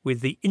with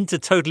the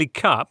Intertotally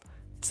Cup.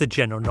 It's the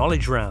General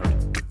Knowledge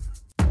Round.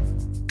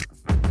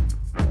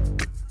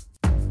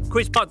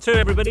 Quiz part 2,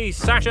 everybody.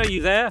 Sasha, are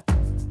you there?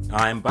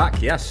 I'm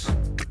back, yes.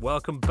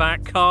 Welcome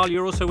back, Carl.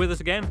 You're also with us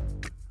again?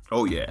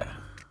 Oh, yeah.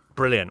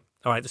 Brilliant.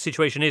 All right, the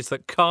situation is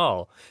that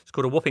Carl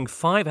scored a whopping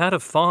 5 out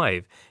of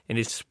 5 in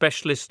his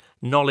specialist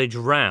knowledge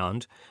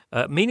round,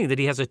 meaning that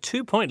he has a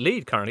 2-point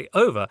lead currently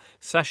over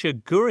Sasha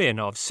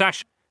Gurianov.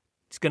 Sasha,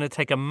 it's going to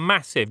take a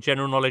massive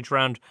general knowledge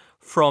round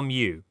from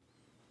you.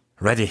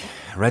 Ready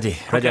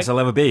Okay. as I'll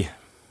ever be.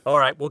 All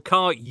right. Well,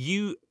 Carl,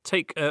 you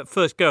take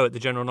first go at the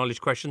general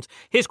knowledge questions.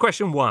 Here's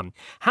question 1.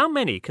 How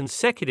many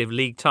consecutive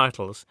league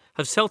titles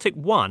have Celtic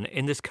won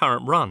in this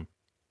current run?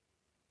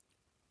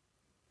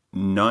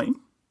 9.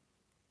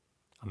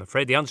 I'm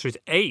afraid the answer is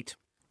 8.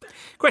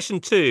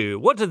 Question 2.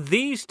 What do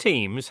these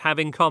teams have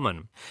in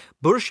common?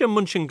 Borussia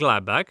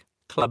Mönchengladbach,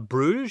 Club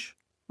Brugge,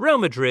 Real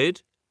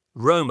Madrid,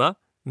 Roma,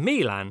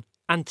 Milan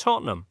and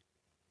Tottenham.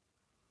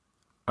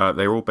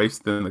 They're all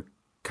based in the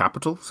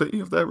capital city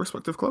of their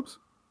respective clubs?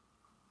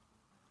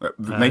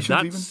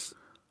 Nations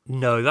even?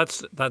 No,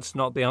 that's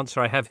not the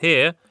answer I have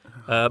here.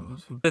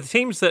 The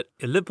teams that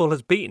Liverpool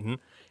has beaten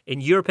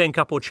in European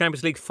Cup or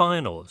Champions League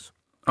finals.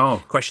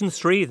 Oh. Question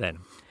 3 then.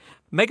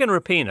 Megan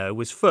Rapinoe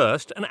was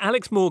first and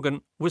Alex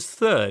Morgan was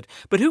third.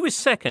 But who was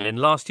second in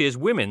last year's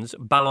women's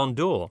Ballon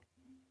d'Or?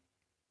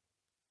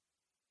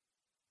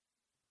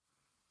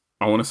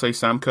 I want to say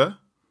Sam Kerr.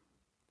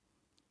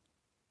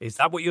 Is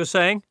that what you're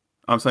saying?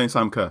 I'm saying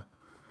Sam Kerr.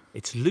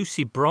 It's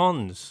Lucy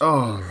Bronze.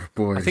 Oh,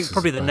 boy. I think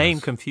probably the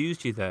name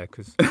confused you there.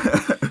 Cause...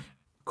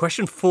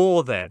 Question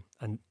 4 then,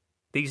 and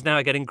these now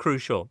are getting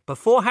crucial.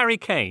 Before Harry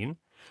Kane,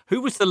 who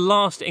was the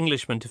last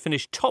Englishman to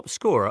finish top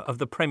scorer of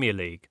the Premier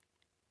League?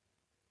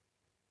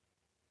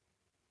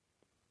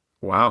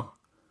 Wow.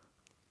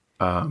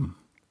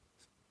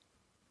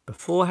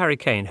 Before Harry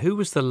Kane, who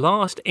was the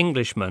last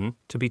Englishman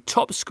to be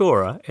top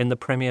scorer in the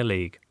Premier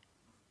League?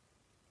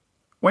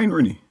 Wayne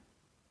Rooney.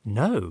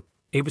 No,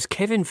 it was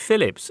Kevin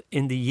Phillips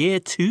in the year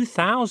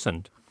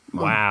 2000.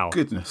 Wow.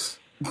 Goodness.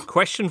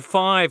 Question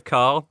 5,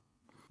 Carl.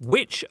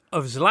 Which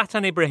of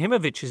Zlatan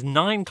Ibrahimovic's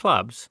 9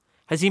 clubs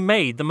has he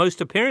made the most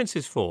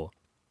appearances for?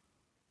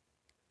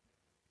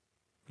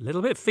 A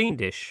little bit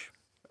fiendish.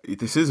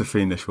 This is a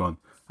fiendish one.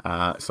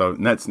 So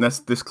let's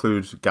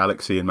disclude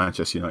Galaxy and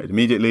Manchester United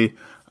immediately.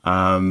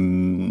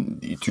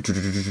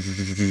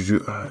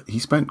 He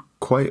spent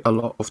quite a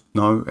lot of...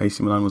 No,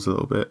 AC Milan was a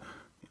little bit...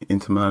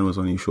 Inter Milan was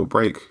on a short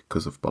break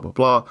because of blah, blah,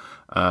 blah.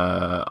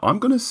 I'm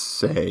going to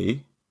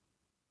say...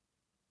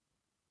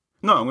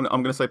 No, I'm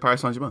going to say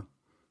Paris Saint-Germain.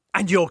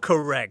 And you're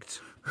correct.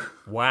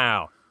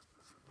 Wow.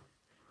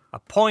 A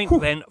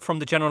point then from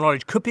the general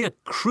knowledge could be a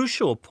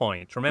crucial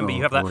point. Remember,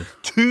 you have that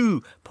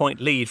 2-point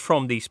lead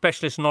from the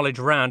specialist knowledge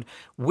round,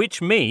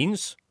 which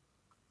means,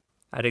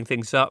 adding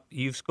things up,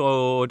 you've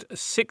scored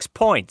 6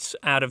 points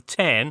out of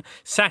 10.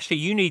 Sasha,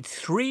 you need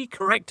 3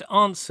 correct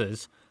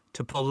answers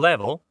to pull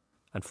level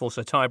and force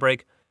a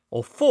tiebreak,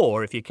 or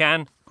 4 if you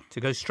can, to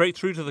go straight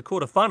through to the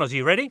quarterfinals. Are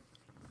you ready?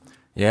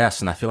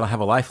 Yes, and I feel I have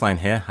a lifeline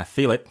here. I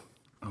feel it.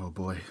 Oh,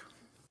 boy.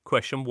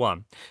 Question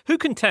 1. Who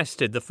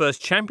contested the first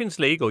Champions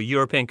League or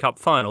European Cup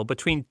final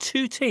between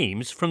 2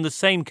 teams from the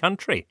same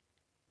country?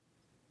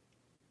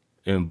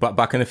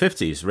 Back in the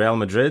 50s, Real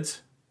Madrid,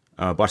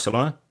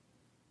 Barcelona?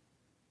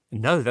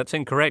 No, that's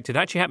incorrect. It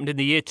actually happened in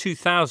the year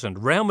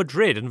 2000. Real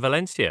Madrid and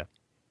Valencia.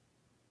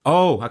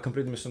 Oh, I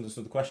completely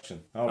misunderstood the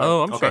question. Right.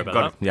 Oh, I'm sorry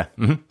about that. Yeah.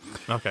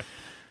 Mm-hmm. Okay.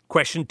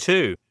 Question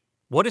 2.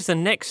 What is the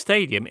next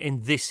stadium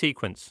in this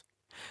sequence?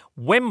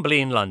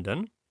 Wembley in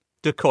London,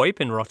 De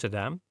Kuip in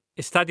Rotterdam,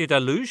 Estadio da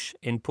Luz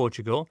in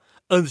Portugal,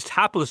 Ernst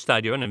Happel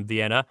Stadion in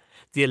Vienna,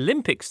 the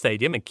Olympic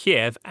Stadium in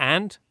Kiev,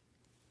 and...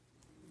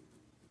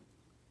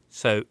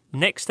 So,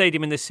 next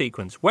stadium in this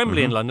sequence.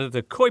 Wembley in London,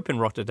 De Kuip in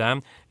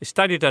Rotterdam,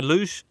 Estadio da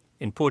Luz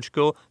in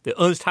Portugal, the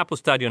Ernst Happel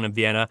Stadion in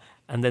Vienna,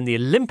 and then the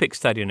Olympic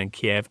Stadion in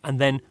Kiev, and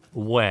then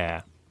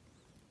where?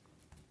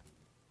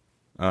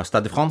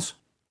 Stade de France?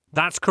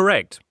 That's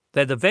correct.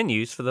 They're the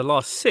venues for the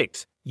last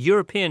 6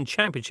 European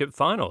Championship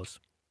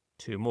finals.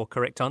 2 more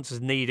correct answers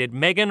needed.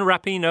 Megan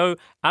Rapinoe,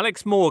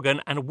 Alex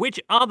Morgan, and which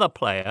other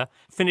player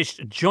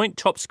finished joint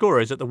top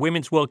scorers at the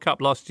Women's World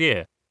Cup last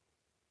year?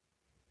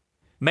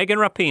 Megan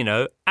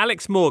Rapinoe,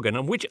 Alex Morgan,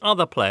 and which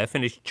other player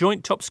finished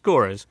joint top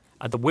scorers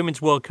at the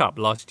Women's World Cup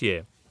last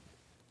year?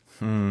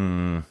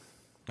 I'm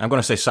going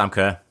to say Sam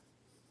Kerr.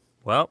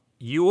 Well,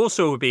 you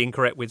also would be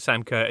incorrect with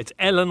Sam Kerr. It's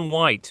Ellen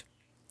White.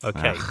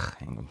 Okay.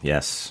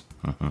 Yes.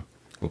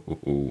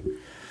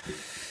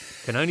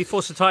 Can only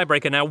force a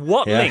tiebreaker now.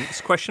 What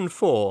links, question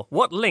 4,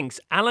 what links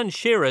Alan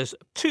Shearer's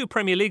 2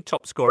 Premier League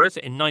top scorers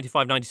in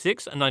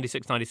 95-96 and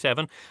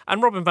 96-97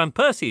 and Robin Van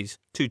Persie's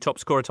 2 top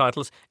scorer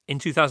titles in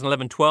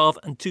 2011-12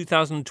 and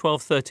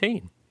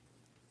 2012-13?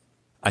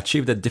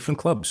 Achieved at different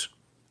clubs.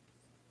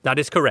 That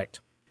is correct.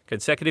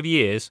 Consecutive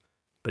years,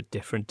 but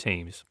different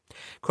teams.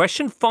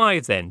 Question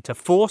 5 then, to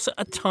force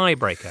a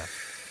tiebreaker.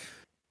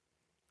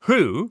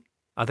 Who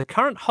are the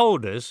current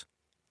holders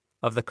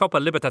of the Copa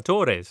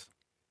Libertadores?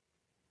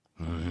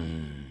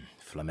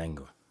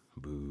 Flamengo.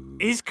 Boo.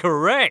 Is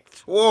correct.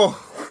 Whoa.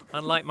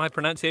 Unlike my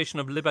pronunciation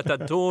of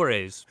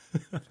Libertadores.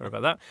 Sorry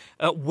about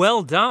that.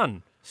 Well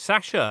done,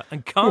 Sasha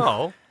and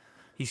Carl.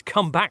 He's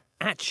come back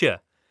at you,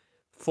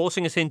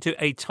 forcing us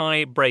into a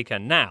tiebreaker.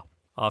 Now,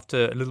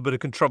 after a little bit of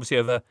controversy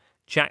over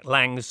Jack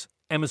Lang's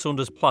Emma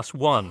Saunders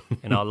 +1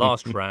 in our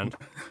last round,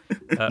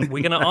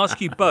 we're going to ask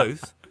you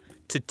both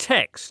to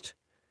text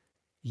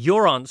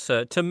your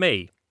answer to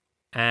me.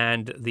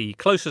 And the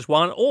closest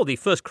one, or the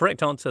first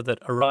correct answer that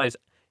arrives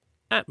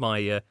at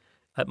my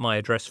at my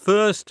address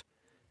first,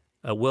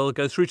 will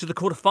go through to the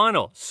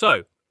quarterfinal.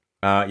 So,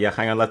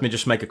 hang on. Let me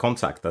just make a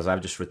contact, as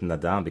I've just written that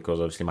down, because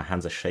obviously my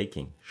hands are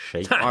shaking.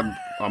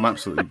 I'm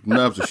absolutely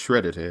nerves are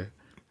shredded here.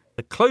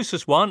 The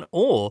closest one,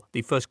 or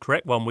the first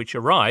correct one which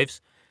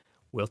arrives,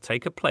 will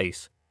take a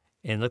place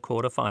in the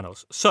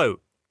quarterfinals. So,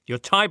 your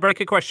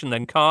tiebreaker question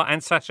then, Carl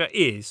and Sasha,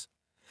 is: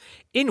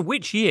 in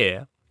which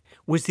year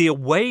was the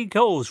away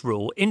goals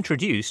rule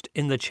introduced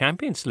in the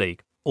Champions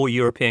League or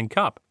European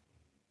Cup?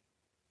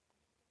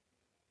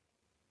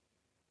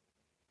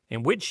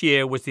 In which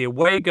year was the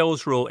away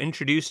goals rule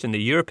introduced in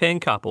the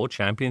European Cup or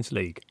Champions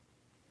League?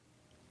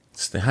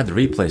 They had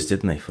replays,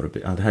 didn't they, for a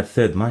bit? They had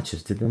third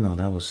matches, did they? No,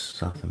 that was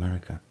South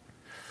America.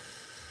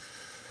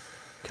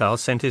 Carl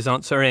sent his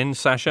answer in.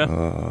 Sasha?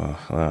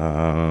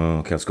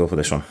 Okay, let's go for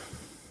this one.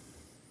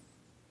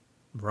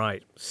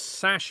 Right.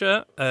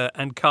 Sasha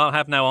and Carl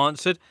have now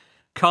answered.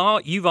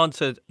 Carl, you've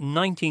answered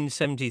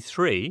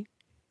 1973.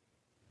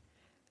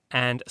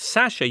 And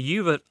Sasha,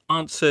 you've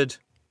answered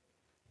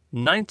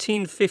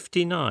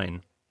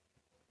 1959.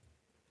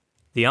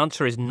 The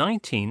answer is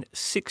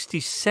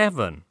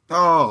 1967.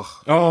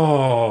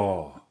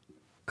 Oh.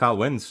 Carl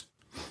wins.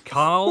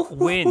 Carl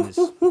wins.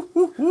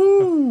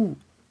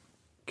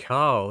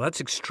 Carl, that's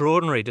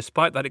extraordinary.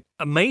 Despite that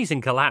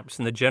amazing collapse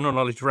in the general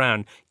knowledge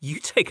round, you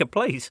take a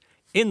place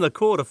in the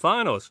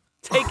quarterfinals.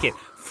 Take it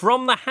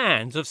from the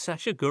hands of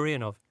Sasha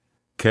Gurianov.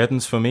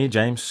 Curtains for me,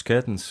 James.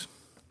 Curtains.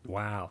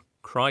 Wow.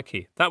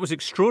 Crikey. That was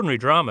extraordinary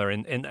drama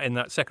in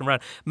that second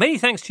round. Many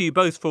thanks to you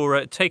both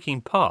for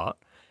taking part.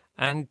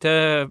 And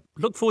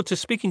look forward to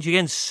speaking to you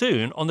again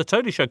soon on The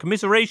Totally Show.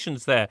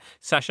 Commiserations there,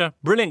 Sasha.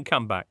 Brilliant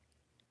comeback.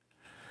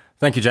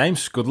 Thank you,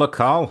 James. Good luck,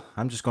 Carl.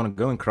 I'm just going to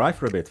go and cry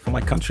for a bit, for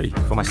my country,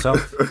 for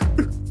myself.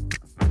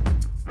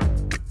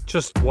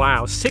 Just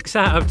wow. 6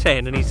 out of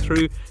 10, and he's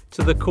through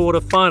to the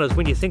quarterfinals.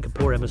 When you think of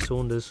poor Emma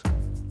Saunders.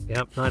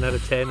 Yep, 9 out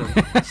of 10,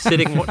 and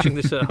sitting watching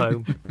this at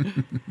home.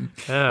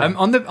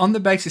 On the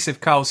basis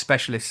of Carl's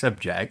specialist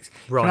subject,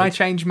 right. Can I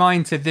change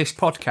mine to this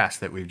podcast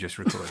that we've just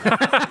recorded?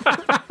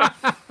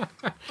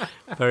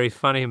 Very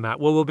funny, Matt.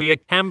 Well, we'll be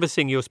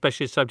canvassing your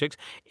specialist subjects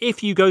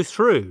if you go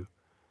through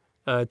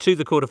to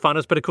the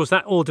quarterfinals. But of course,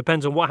 that all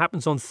depends on what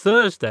happens on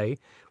Thursday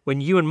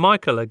when you and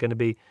Michael are going to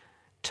be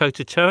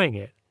toe-to-toeing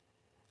it.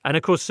 And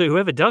of course, so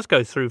whoever does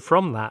go through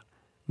from that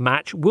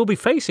match will be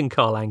facing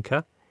Carl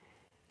Anka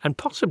and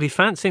possibly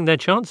fancying their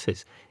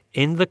chances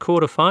in the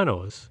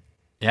quarterfinals.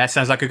 Yeah,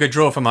 sounds like a good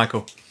draw for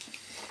Michael.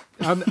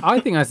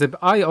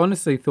 I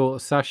honestly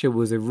thought Sasha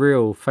was a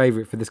real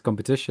favourite for this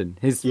competition.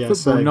 His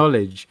football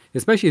knowledge,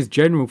 especially his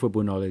general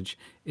football knowledge,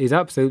 is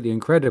absolutely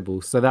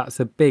incredible. So that's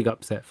a big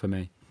upset for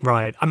me.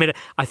 Right. I mean,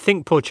 I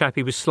think poor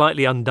chappie was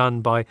slightly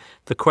undone by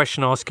the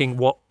question asking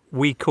what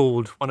we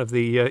called one of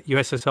the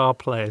USSR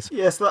players.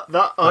 Yes,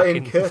 that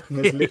Iron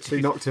Curtain has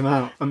literally knocked him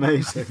out.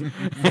 Amazing.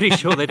 Pretty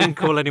sure they didn't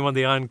call anyone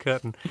the Iron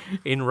Curtain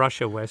in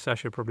Russia, where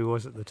Sasha probably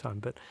was at the time.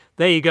 But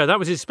there you go. That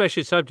was his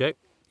special subject,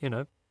 you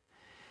know.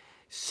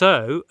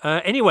 So,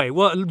 anyway,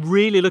 well,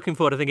 really looking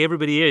forward, I think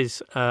everybody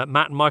is,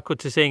 Matt and Michael,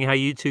 to seeing how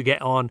you two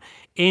get on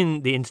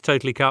in the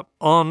Intertotally Cup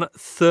on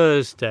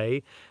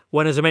Thursday,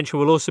 when, as I mentioned,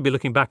 we'll also be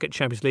looking back at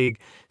Champions League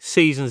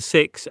Season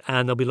 6,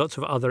 and there'll be lots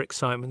of other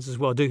excitements as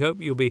well. I do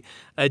hope you'll be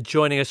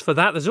joining us for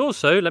that. There's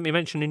also, let me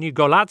mention, a new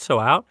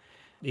Golazzo out,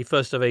 the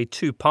first of a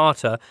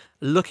two-parter,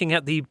 looking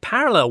at the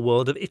parallel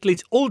world of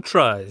Italy's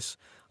ultras.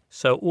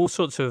 So all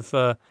sorts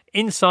of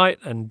insight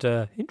and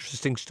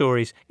interesting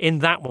stories in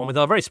that one with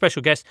our very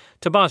special guest,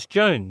 Tobias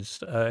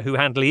Jones, who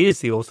handily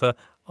is the author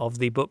of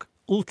the book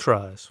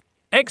Ultras.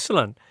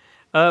 Excellent.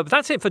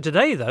 That's it for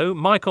today, though.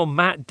 Michael,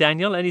 Matt,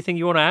 Daniel, anything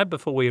you want to add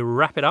before we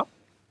wrap it up?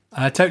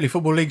 Totally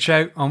Football League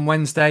show on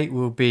Wednesday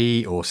will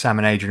be, or Sam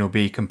and Adrian will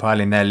be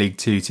compiling their League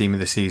 2 team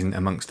of the season,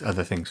 amongst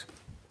other things.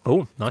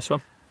 Oh, nice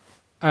one.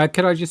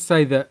 Could I just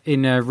say that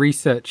in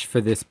research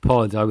for this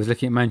pod, I was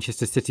looking at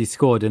Manchester City's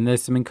squad, and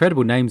there's some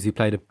incredible names who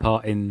played a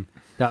part in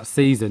that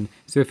season.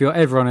 So if you're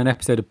ever on an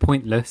episode of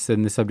Pointless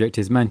and the subject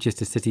is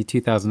Manchester City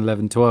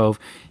 2011-12,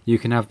 you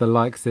can have the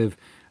likes of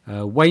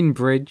Wayne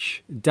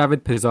Bridge,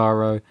 David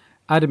Pizarro,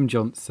 Adam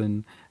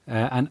Johnson,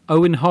 and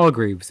Owen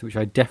Hargreaves, which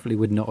I definitely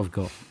would not have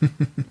got.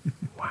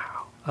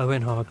 Wow,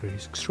 Owen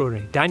Hargreaves,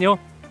 extraordinary.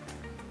 Daniel?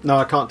 No,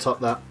 I can't top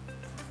that.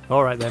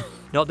 All right then,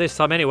 not this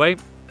time anyway.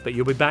 But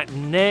you'll be back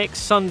next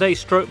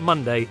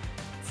Sunday/Monday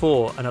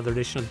for another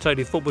edition of the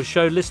Totally Football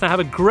Show. Listener, have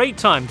a great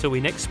time till we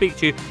next speak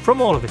to you.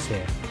 From all of us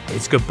here,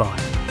 it's goodbye.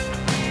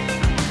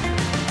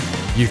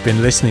 You've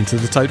been listening to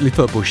the Totally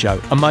Football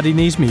Show, a Muddy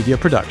Knees Media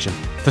production.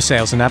 For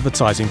sales and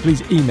advertising,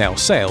 please email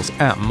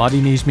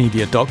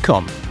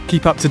sales@muddykneesmedia.com.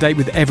 Keep up to date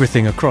with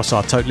everything across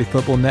our Totally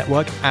Football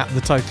network at The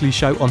Totally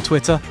Show on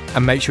Twitter,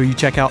 and make sure you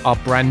check out our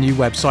brand new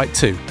website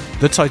too,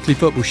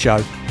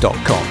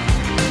 thetotallyfootballshow.com.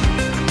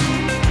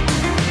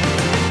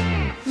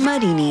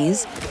 Muddy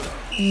Knees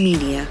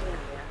Media.